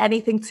costing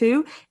anything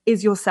to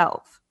is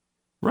yourself.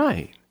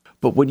 Right.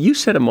 But what you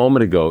said a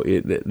moment ago,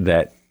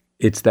 that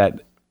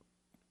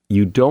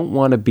you don't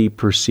want to be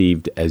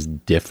perceived as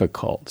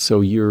difficult.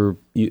 So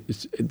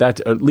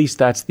that's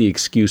the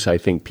excuse I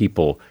think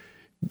people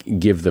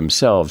give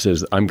themselves,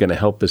 is I'm going to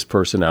help this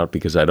person out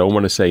because I don't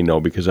want to say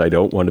no, because I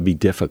don't want to be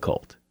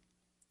difficult.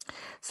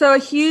 So a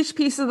huge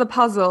piece of the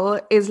puzzle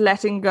is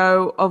letting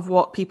go of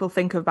what people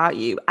think about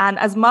you. And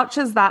as much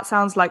as that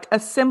sounds like a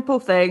simple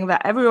thing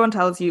that everyone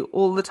tells you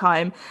all the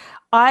time,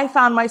 I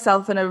found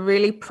myself in a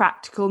really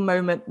practical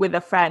moment with a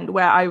friend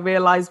where I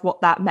realized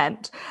what that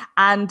meant.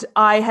 And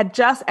I had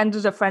just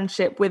ended a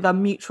friendship with a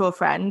mutual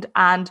friend.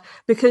 And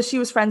because she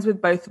was friends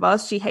with both of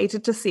us, she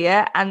hated to see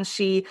it. And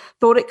she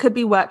thought it could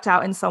be worked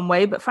out in some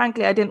way. But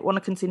frankly, I didn't want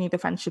to continue the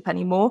friendship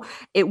anymore.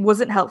 It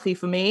wasn't healthy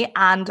for me.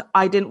 And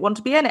I didn't want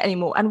to be in it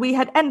anymore. And we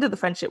had ended the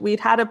friendship. We'd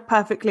had a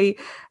perfectly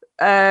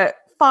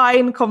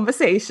fine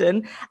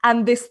conversation.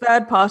 And this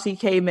third party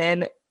came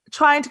in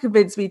trying to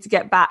convince me to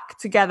get back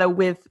together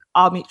with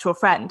our mutual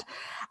friend.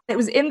 It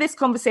was in this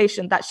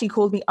conversation that she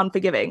called me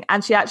unforgiving.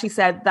 And she actually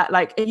said that,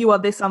 like, if you are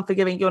this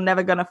unforgiving, you're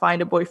never going to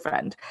find a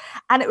boyfriend.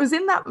 And it was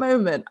in that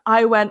moment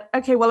I went,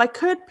 okay, well, I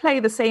could play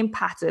the same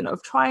pattern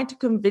of trying to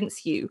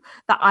convince you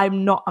that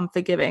I'm not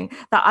unforgiving,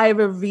 that I have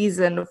a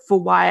reason for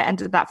why I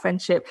ended that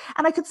friendship.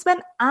 And I could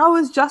spend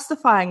hours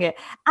justifying it.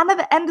 And at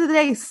the end of the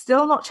day,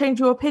 still not change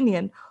your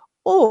opinion.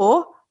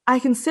 Or I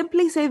can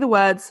simply say the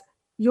words,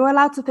 you're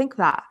allowed to think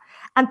that.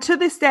 And to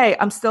this day,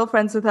 I'm still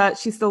friends with her.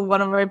 She's still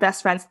one of my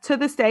best friends. To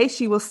this day,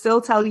 she will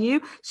still tell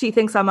you she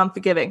thinks I'm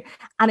unforgiving.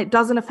 And it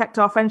doesn't affect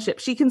our friendship.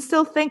 She can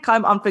still think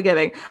I'm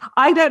unforgiving.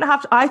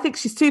 I think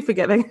she's too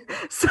forgiving.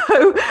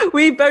 So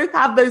we both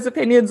have those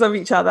opinions of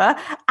each other,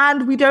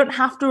 and we don't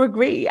have to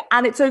agree.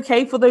 And it's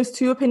okay for those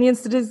two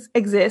opinions to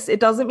exist. It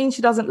doesn't mean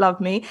she doesn't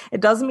love me. It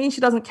doesn't mean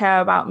she doesn't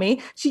care about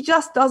me. She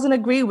just doesn't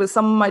agree with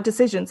some of my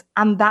decisions,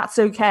 and that's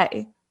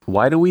okay.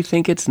 Why do we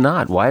think it's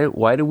not?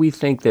 Why do we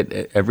think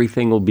that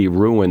everything will be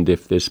ruined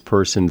if this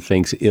person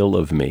thinks ill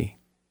of me?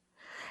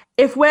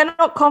 If we're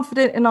not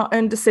confident in our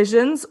own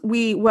decisions,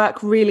 we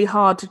work really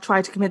hard to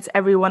try to convince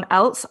everyone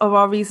else of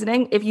our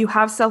reasoning. If you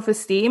have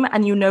self-esteem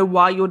and you know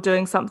why you're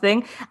doing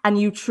something, and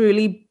you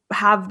truly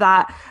have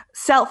that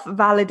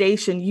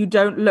self-validation, you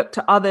don't look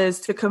to others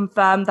to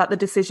confirm that the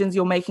decisions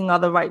you're making are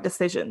the right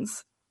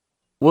decisions.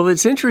 Well,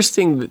 it's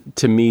interesting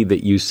to me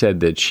that you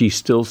said that she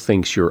still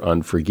thinks you're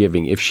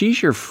unforgiving. If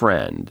she's your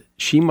friend,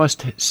 she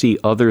must see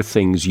other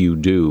things you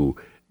do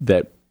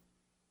that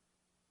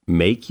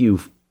make you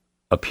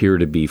appear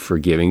to be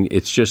forgiving.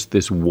 It's just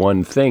this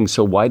one thing.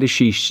 So why does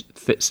she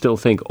still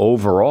think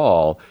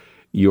overall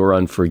you're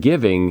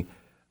unforgiving,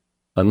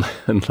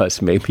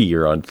 unless maybe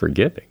you're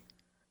unforgiving?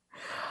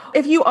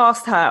 If you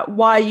asked her,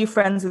 why are you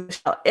friends with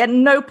Michelle? At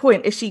no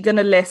point is she going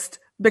to list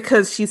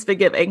because she's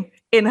forgiving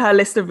in her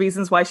list of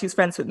reasons why she's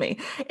friends with me.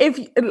 If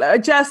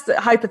just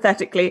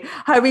hypothetically,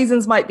 her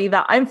reasons might be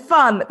that I'm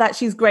fun, that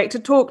she's great to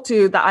talk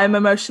to, that I'm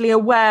emotionally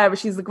aware,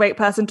 she's a great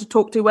person to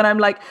talk to when I'm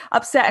like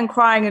upset and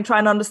crying and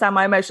trying to understand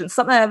my emotions,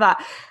 something like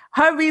that.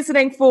 Her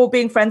reasoning for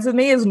being friends with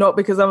me is not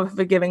because I'm a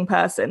forgiving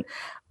person.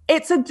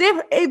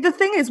 The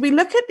thing is, we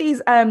look at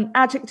these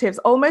adjectives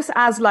almost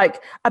as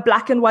like a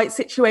black and white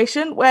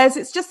situation, whereas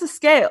it's just a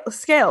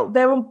scale.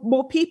 There are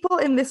more people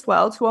in this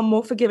world who are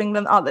more forgiving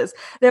than others.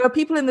 There are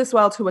people in this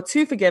world who are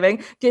too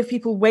forgiving, give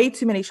people way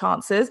too many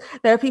chances.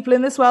 There are people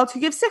in this world who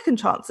give second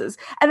chances.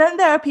 And then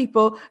there are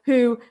people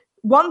who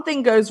one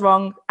thing goes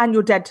wrong and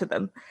you're dead to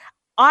them.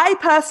 I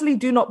personally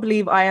do not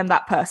believe I am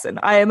that person.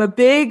 I am a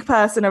big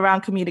person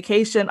around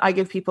communication. I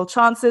give people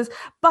chances,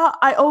 but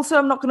I also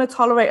am not going to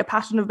tolerate a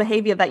pattern of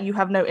behavior that you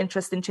have no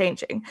interest in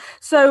changing.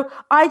 So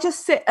I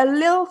just sit a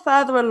little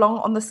further along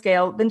on the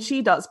scale than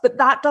she does, but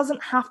that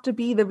doesn't have to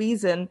be the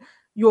reason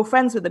you're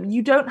friends with them.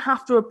 You don't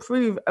have to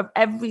approve of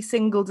every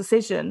single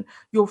decision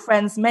your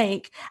friends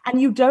make, and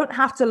you don't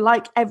have to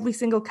like every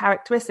single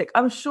characteristic.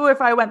 I'm sure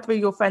if I went through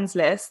your friends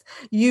list,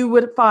 you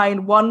would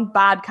find one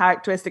bad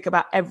characteristic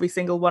about every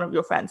single one of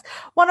your friends.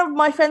 One of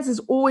my friends is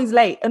always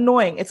late,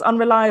 annoying, it's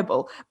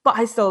unreliable, but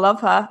I still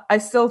love her. I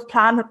still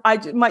plan. I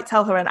might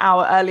tell her an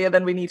hour earlier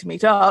than we need to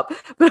meet up,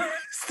 but I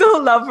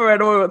still love her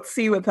and all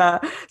see with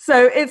her.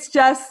 So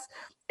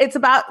it's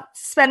about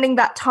spending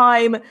that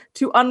time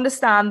to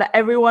understand that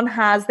everyone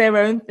has their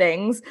own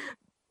things,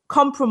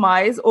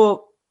 compromise,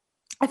 or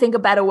I think a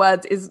better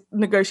word is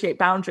negotiate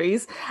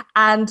boundaries,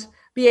 and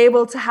be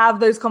able to have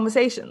those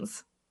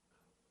conversations.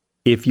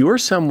 If you're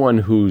someone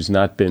who's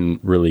not been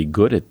really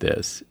good at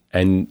this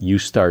and you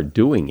start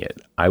doing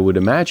it, I would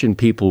imagine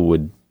people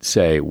would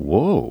say,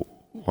 whoa,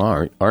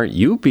 aren't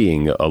you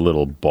being a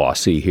little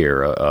bossy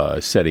here,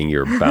 setting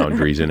your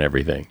boundaries and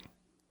everything?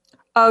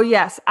 Oh,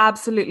 yes,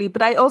 absolutely.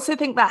 But I also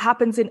think that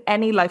happens in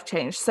any life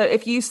change. So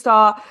if you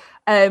start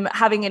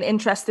having an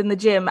interest in the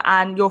gym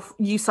and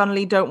you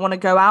suddenly don't want to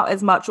go out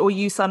as much, or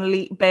you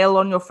suddenly bail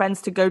on your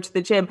friends to go to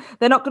the gym,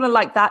 they're not going to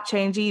like that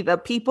change either.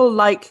 People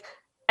like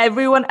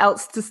everyone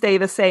else to stay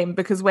the same,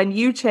 because when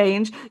you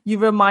change, you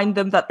remind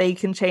them that they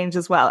can change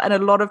as well. And a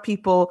lot of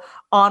people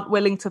aren't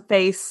willing to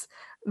face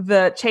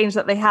the change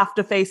that they have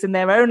to face in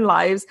their own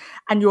lives,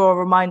 and you're a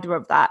reminder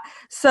of that.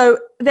 So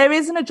there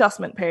is an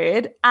adjustment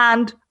period,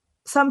 and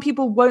some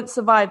people won't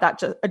survive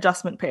that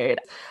adjustment period.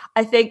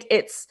 I think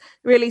it's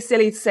really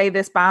silly to say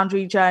this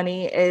boundary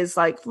journey is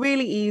like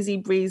really easy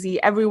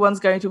breezy. Everyone's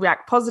going to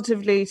react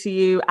positively to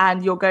you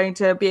and you're going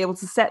to be able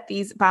to set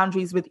these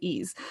boundaries with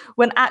ease,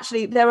 when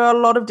actually there are a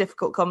lot of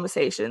difficult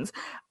conversations.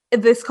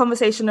 This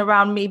conversation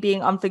around me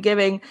being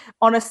unforgiving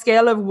on a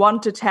scale of 1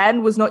 to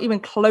 10 was not even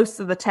close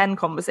to the 10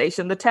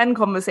 conversation. The 10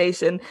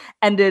 conversation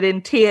ended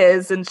in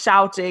tears and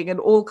shouting and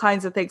all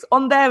kinds of things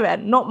on their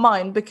end, not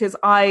mine, because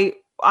I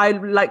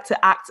like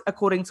to act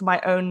according to my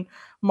own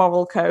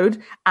moral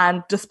code.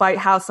 And despite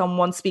how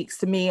someone speaks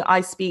to me,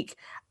 I speak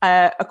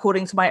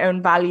according to my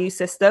own value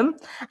system.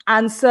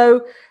 And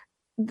so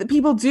the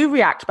people do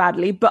react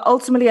badly. But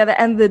ultimately, at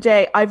the end of the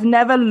day, I've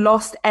never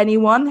lost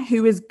anyone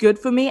who is good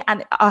for me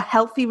and a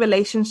healthy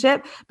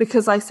relationship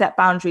because I set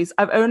boundaries.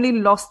 I've only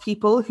lost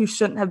people who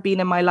shouldn't have been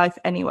in my life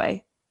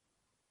anyway.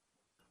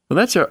 Well,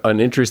 that's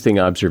an interesting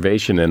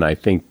observation. And I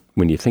think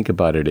when you think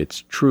about it,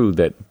 it's true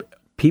that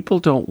people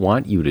don't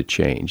want you to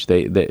change.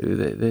 They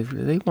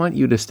want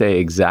you to stay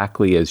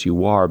exactly as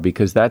you are,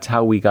 because that's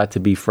how we got to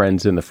be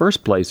friends in the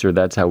first place, or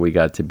that's how we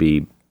got to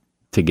be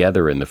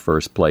together in the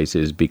first place,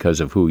 is because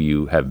of who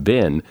you have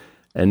been.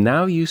 And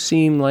now you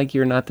seem like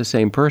you're not the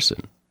same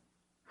person.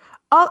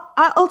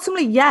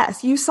 Ultimately,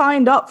 yes, you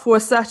signed up for a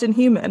certain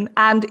human.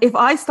 And if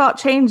I start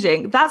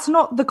changing, that's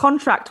not the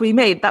contract we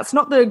made. That's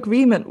not the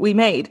agreement we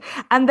made.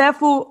 And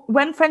therefore,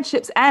 when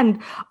friendships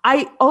end,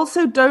 I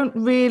also don't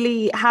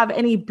really have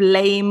any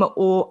blame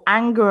or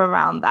anger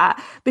around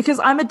that,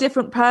 because I'm a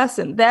different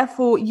person.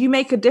 Therefore, you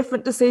make a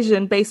different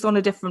decision based on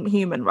a different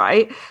human,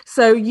 right?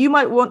 So you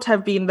might want to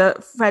have been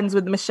the friends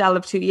with the Michelle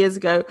of 2 years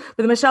ago,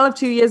 but the Michelle of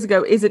 2 years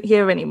ago isn't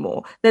here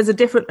anymore. There's a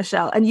different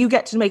Michelle, and you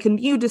get to make a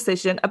new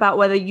decision about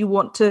whether you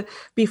want to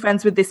be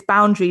friends with this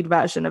boundaried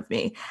version of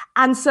me.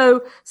 And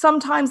so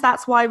sometimes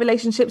that's why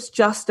relationships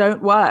just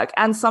don't work.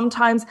 And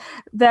sometimes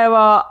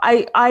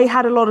I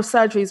had a lot of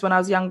surgeries when I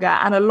was younger,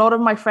 and a lot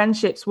of my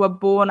friendships were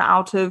born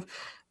out of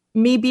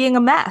me being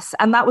a mess.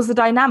 And that was the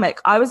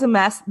dynamic. I was a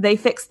mess. They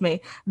fixed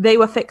me. They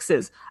were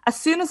fixers. As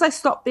soon as I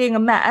stopped being a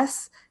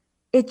mess,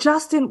 it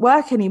just didn't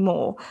work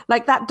anymore.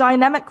 Like, that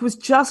dynamic was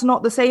just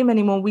not the same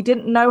anymore. We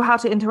didn't know how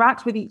to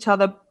interact with each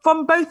other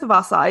from both of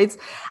our sides.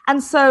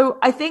 And so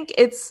I think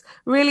it's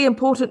really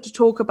important to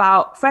talk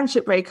about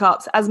friendship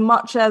breakups as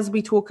much as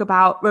we talk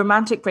about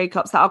romantic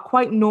breakups that are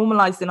quite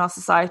normalized in our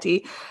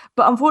society.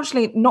 But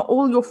unfortunately, not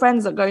all your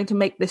friends are going to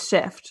make this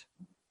shift.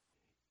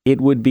 It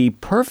would be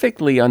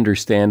perfectly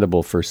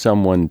understandable for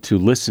someone to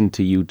listen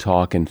to you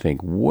talk and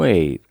think,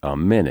 wait a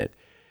minute.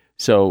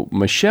 So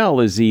Michelle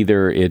is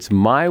either it's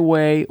my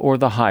way or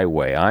the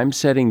highway. I'm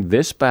setting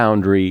this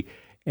boundary,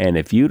 and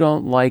if you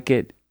don't like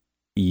it,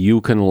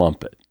 you can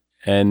lump it.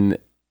 And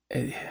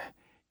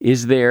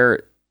is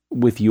there,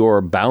 with your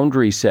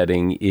boundary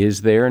setting,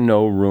 is there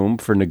no room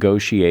for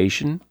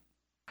negotiation?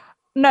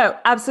 No,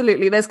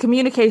 absolutely. There's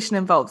communication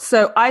involved.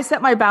 So I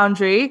set my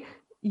boundary.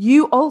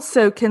 you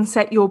also can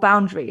set your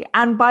boundary.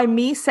 And by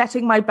me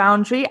setting my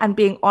boundary and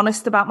being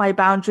honest about my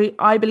boundary,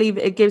 I believe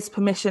it gives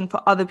permission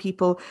for other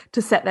people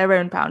to set their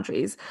own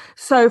boundaries.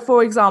 So,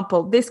 for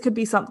example, this could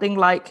be something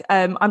like,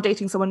 I'm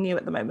dating someone new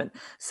at the moment.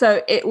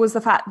 So it was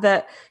the fact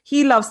that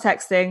he loves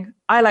texting.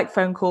 I like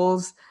phone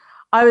calls.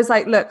 I was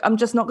like, look, I'm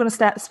just not going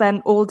to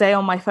spend all day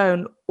on my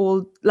phone,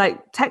 all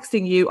like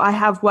texting you. I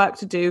have work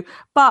to do,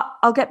 but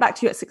I'll get back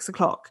to you at 6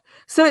 o'clock.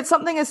 So it's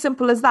something as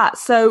simple as that.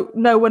 So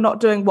no, we're not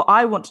doing what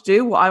I want to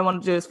do. What I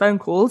want to do is phone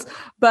calls,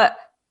 but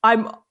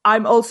I'm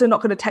also not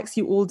going to text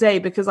you all day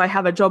because I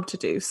have a job to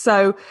do.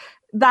 So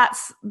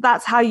that's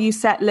how you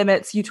set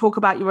limits. You talk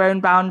about your own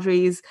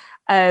boundaries.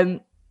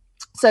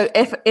 So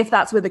if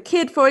that's with a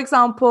kid, for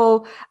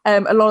example,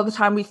 a lot of the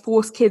time we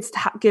force kids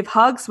to give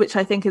hugs, which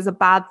I think is a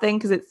bad thing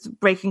because it's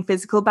breaking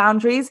physical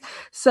boundaries.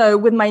 So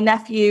with my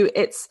nephew,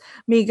 it's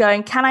me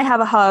going, can I have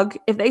a hug?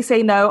 If they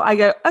say no, I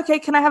go, okay,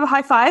 can I have a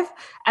high five?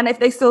 And if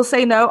they still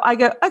say no, I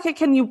go, okay,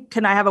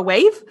 can I have a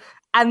wave?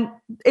 And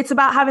it's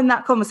about having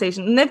that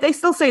conversation. And if they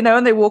still say no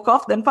and they walk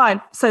off, then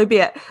fine, so be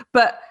it.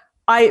 But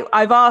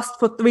I've asked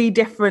for 3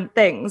 different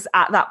things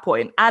at that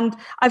point, and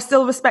I've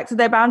still respected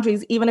their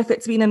boundaries, even if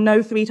it's been a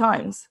no 3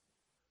 times.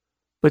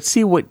 But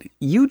see, what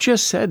you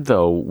just said,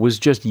 though, was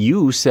just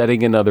you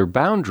setting another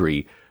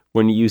boundary.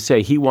 When you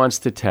say he wants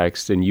to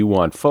text and you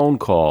want phone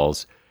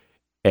calls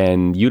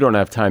and you don't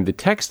have time to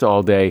text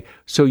all day,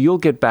 so you'll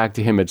get back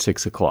to him at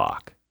 6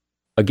 o'clock.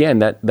 Again,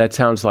 that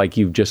sounds like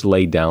you've just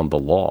laid down the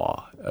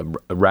law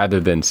rather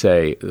than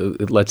say,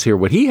 let's hear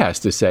what he has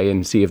to say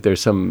and see if there's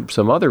some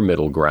other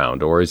middle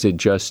ground. Or is it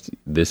just,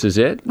 this is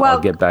it? Well, I'll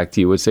get back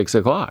to you at 6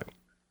 o'clock.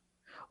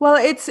 Well,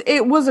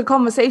 it was a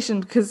conversation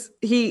because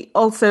he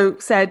also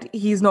said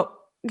he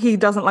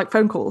doesn't like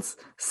phone calls.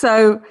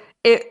 So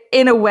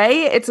in a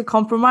way, it's a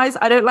compromise.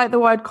 I don't like the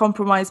word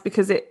compromise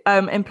because it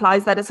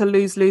implies that it's a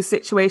lose-lose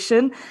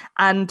situation.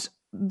 And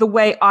the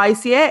way I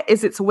see it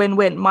is it's a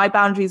win-win. My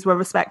boundaries were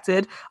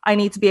respected. I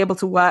need to be able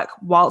to work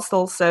whilst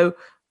also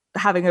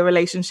having a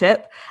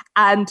relationship,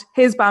 and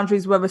his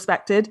boundaries were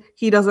respected.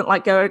 He doesn't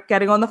like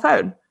getting on the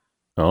phone.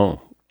 Oh,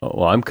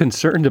 well, I'm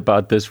concerned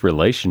about this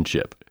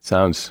relationship.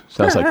 Sounds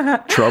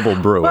like trouble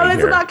brewing. Well,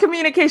 it's about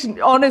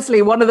communication.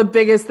 Honestly, one of the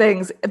biggest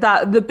things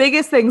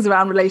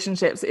around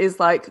relationships is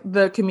like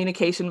the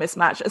communication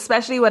mismatch,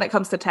 especially when it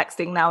comes to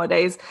texting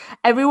nowadays.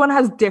 Everyone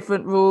has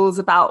different rules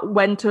about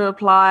when to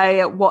reply,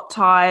 at what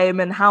time,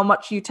 and how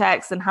much you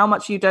text and how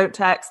much you don't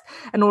text,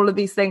 and all of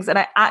these things. And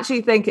I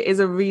actually think it is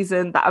a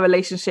reason that a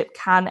relationship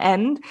can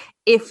end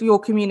if your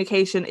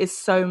communication is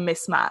so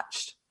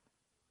mismatched.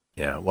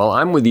 Yeah, well,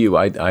 I'm with you.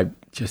 I'm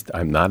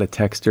not a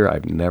texter.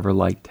 I've never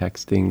liked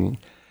texting,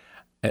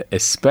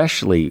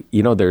 especially,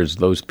 there's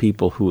those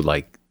people who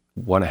like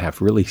want to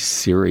have really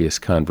serious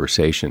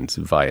conversations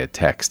via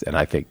text. And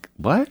I think,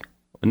 what?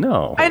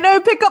 No. I know,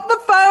 pick up the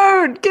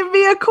phone. Give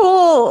me a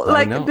call.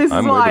 This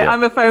is why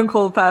I'm a phone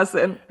call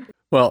person.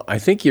 Well, I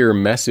think your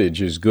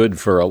message is good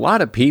for a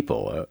lot of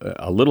people.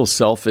 A little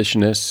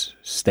selfishness,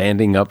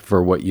 standing up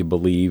for what you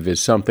believe is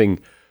something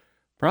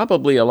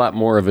probably a lot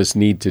more of us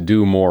need to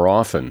do more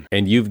often.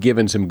 And you've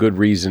given some good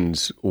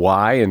reasons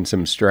why and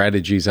some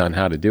strategies on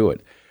how to do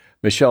it.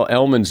 Michelle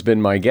Elman's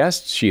been my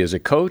guest. She is a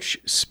coach,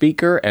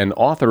 speaker, and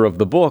author of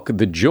the book,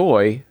 The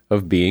Joy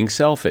of Being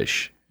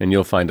Selfish. And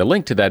you'll find a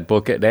link to that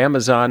book at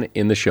Amazon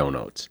in the show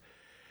notes.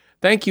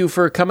 Thank you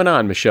for coming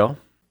on, Michelle.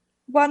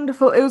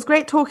 Wonderful. It was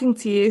great talking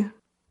to you.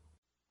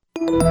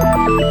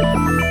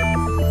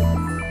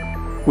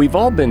 We've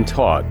all been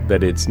taught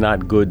that it's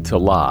not good to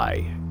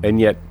lie, and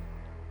yet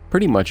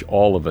pretty much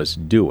all of us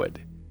do it.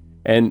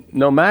 And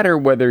no matter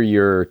whether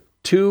you're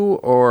 2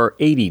 or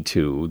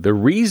 82, the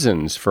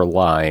reasons for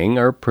lying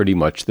are pretty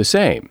much the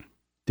same.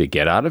 To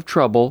get out of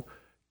trouble,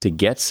 to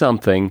get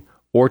something,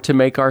 or to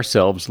make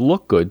ourselves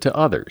look good to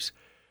others.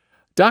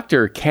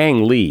 Dr.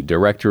 Kang Lee,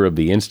 director of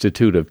the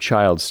Institute of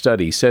Child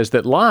Study, says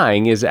that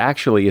lying is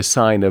actually a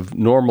sign of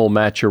normal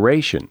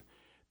maturation.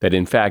 That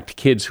in fact,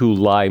 kids who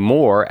lie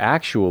more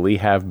actually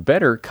have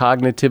better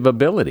cognitive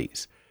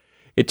abilities.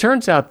 It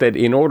turns out that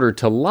in order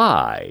to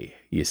lie,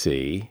 you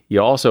see, you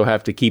also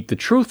have to keep the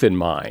truth in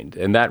mind,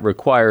 and that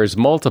requires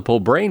multiple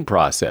brain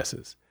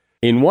processes.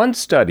 In one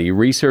study,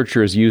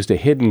 researchers used a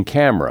hidden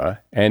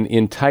camera and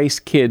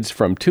enticed kids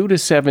from 2 to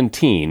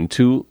 17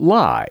 to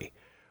lie.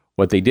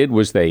 What they did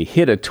was they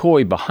hid a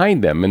toy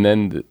behind them, and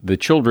then the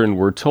children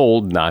were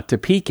told not to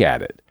peek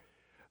at it.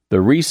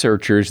 The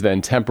researchers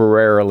then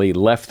temporarily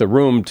left the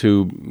room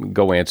to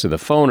go answer the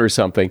phone or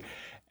something,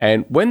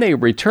 and when they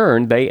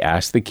returned, they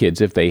asked the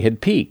kids if they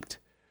had peeked.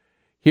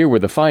 Here were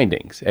the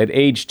findings. At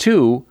age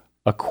 2,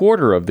 a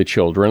quarter of the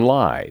children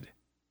lied.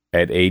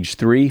 At age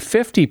 3,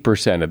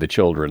 50% of the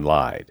children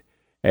lied.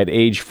 At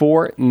age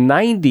 4,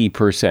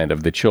 90%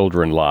 of the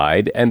children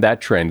lied, and that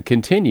trend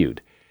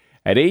continued.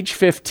 At age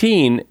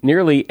 15,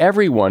 nearly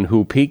everyone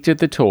who peeked at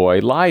the toy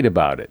lied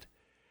about it.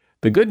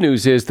 The good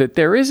news is that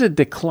there is a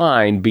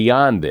decline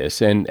beyond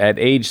this, and at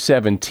age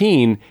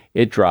 17,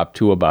 it dropped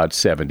to about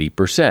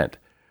 70%.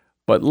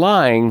 But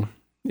lying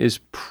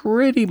is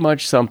pretty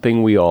much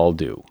something we all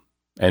do.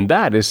 And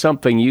that is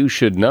something you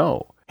should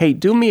know. Hey,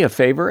 do me a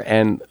favor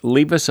and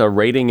leave us a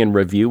rating and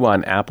review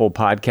on Apple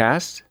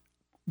Podcasts.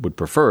 Would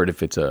prefer it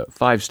if it's a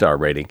 5-star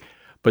rating.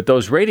 But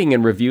those rating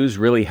and reviews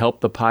really help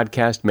the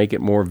podcast, make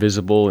it more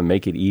visible and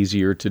make it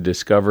easier to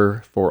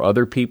discover for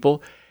other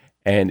people.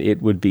 And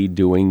it would be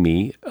doing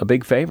me a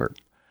big favor.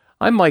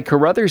 I'm Mike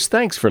Carruthers.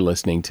 Thanks for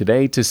listening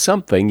today to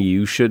Something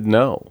You Should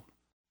Know.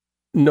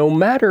 No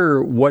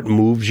matter what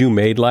moves you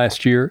made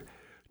last year,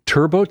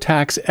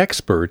 TurboTax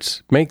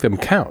experts make them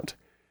count.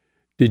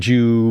 Did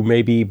you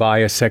maybe buy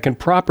a second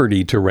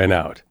property to rent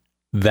out?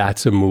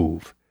 That's a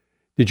move.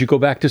 Did you go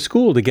back to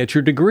school to get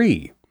your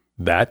degree?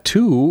 That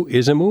too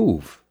is a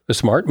move, a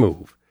smart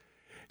move.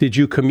 Did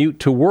you commute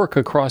to work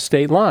across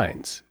state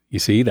lines? You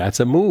see, that's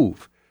a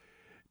move.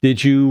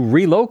 Did you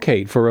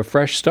relocate for a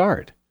fresh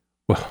start?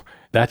 Well,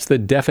 that's the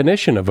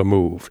definition of a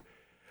move.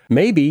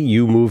 Maybe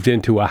you moved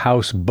into a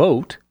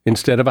houseboat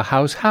instead of a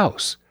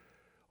house.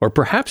 Or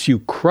perhaps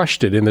you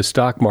crushed it in the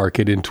stock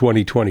market in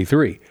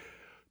 2023.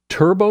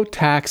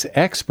 TurboTax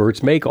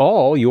experts make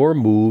all your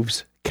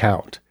moves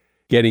count,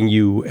 getting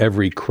you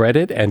every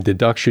credit and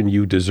deduction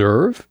you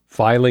deserve,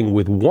 filing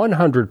with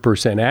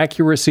 100%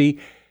 accuracy,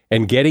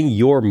 and getting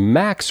your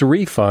max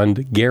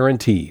refund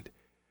guaranteed.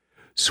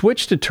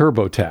 Switch to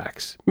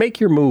TurboTax, make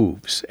your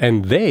moves,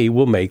 and they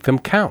will make them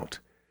count.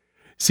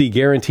 See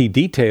guarantee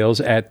details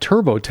at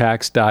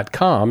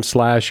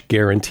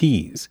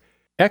turbotax.com/guarantees.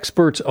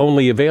 Experts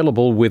only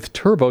available with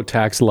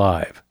TurboTax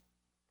Live.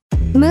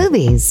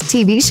 Movies,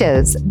 TV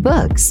shows,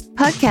 books,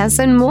 podcasts,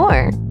 and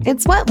more.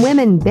 It's What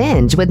Women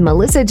Binge with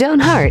Melissa Joan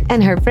Hart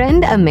and her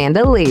friend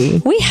Amanda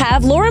Lee. We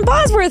have Lauren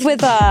Bosworth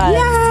with us.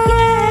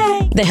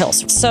 Yay! The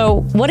Hills.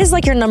 So what is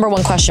like your number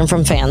one question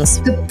from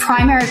fans? The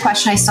primary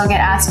question I still get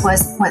asked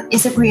was, "What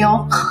is it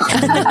real?"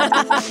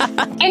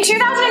 In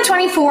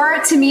 2024,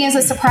 to me, is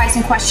a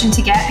surprising question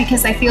to get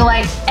because I feel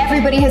like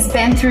everybody has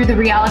been through the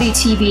reality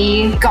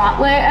TV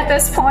gauntlet at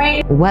this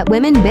point. What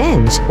Women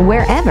Binge,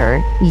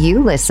 wherever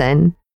you listen.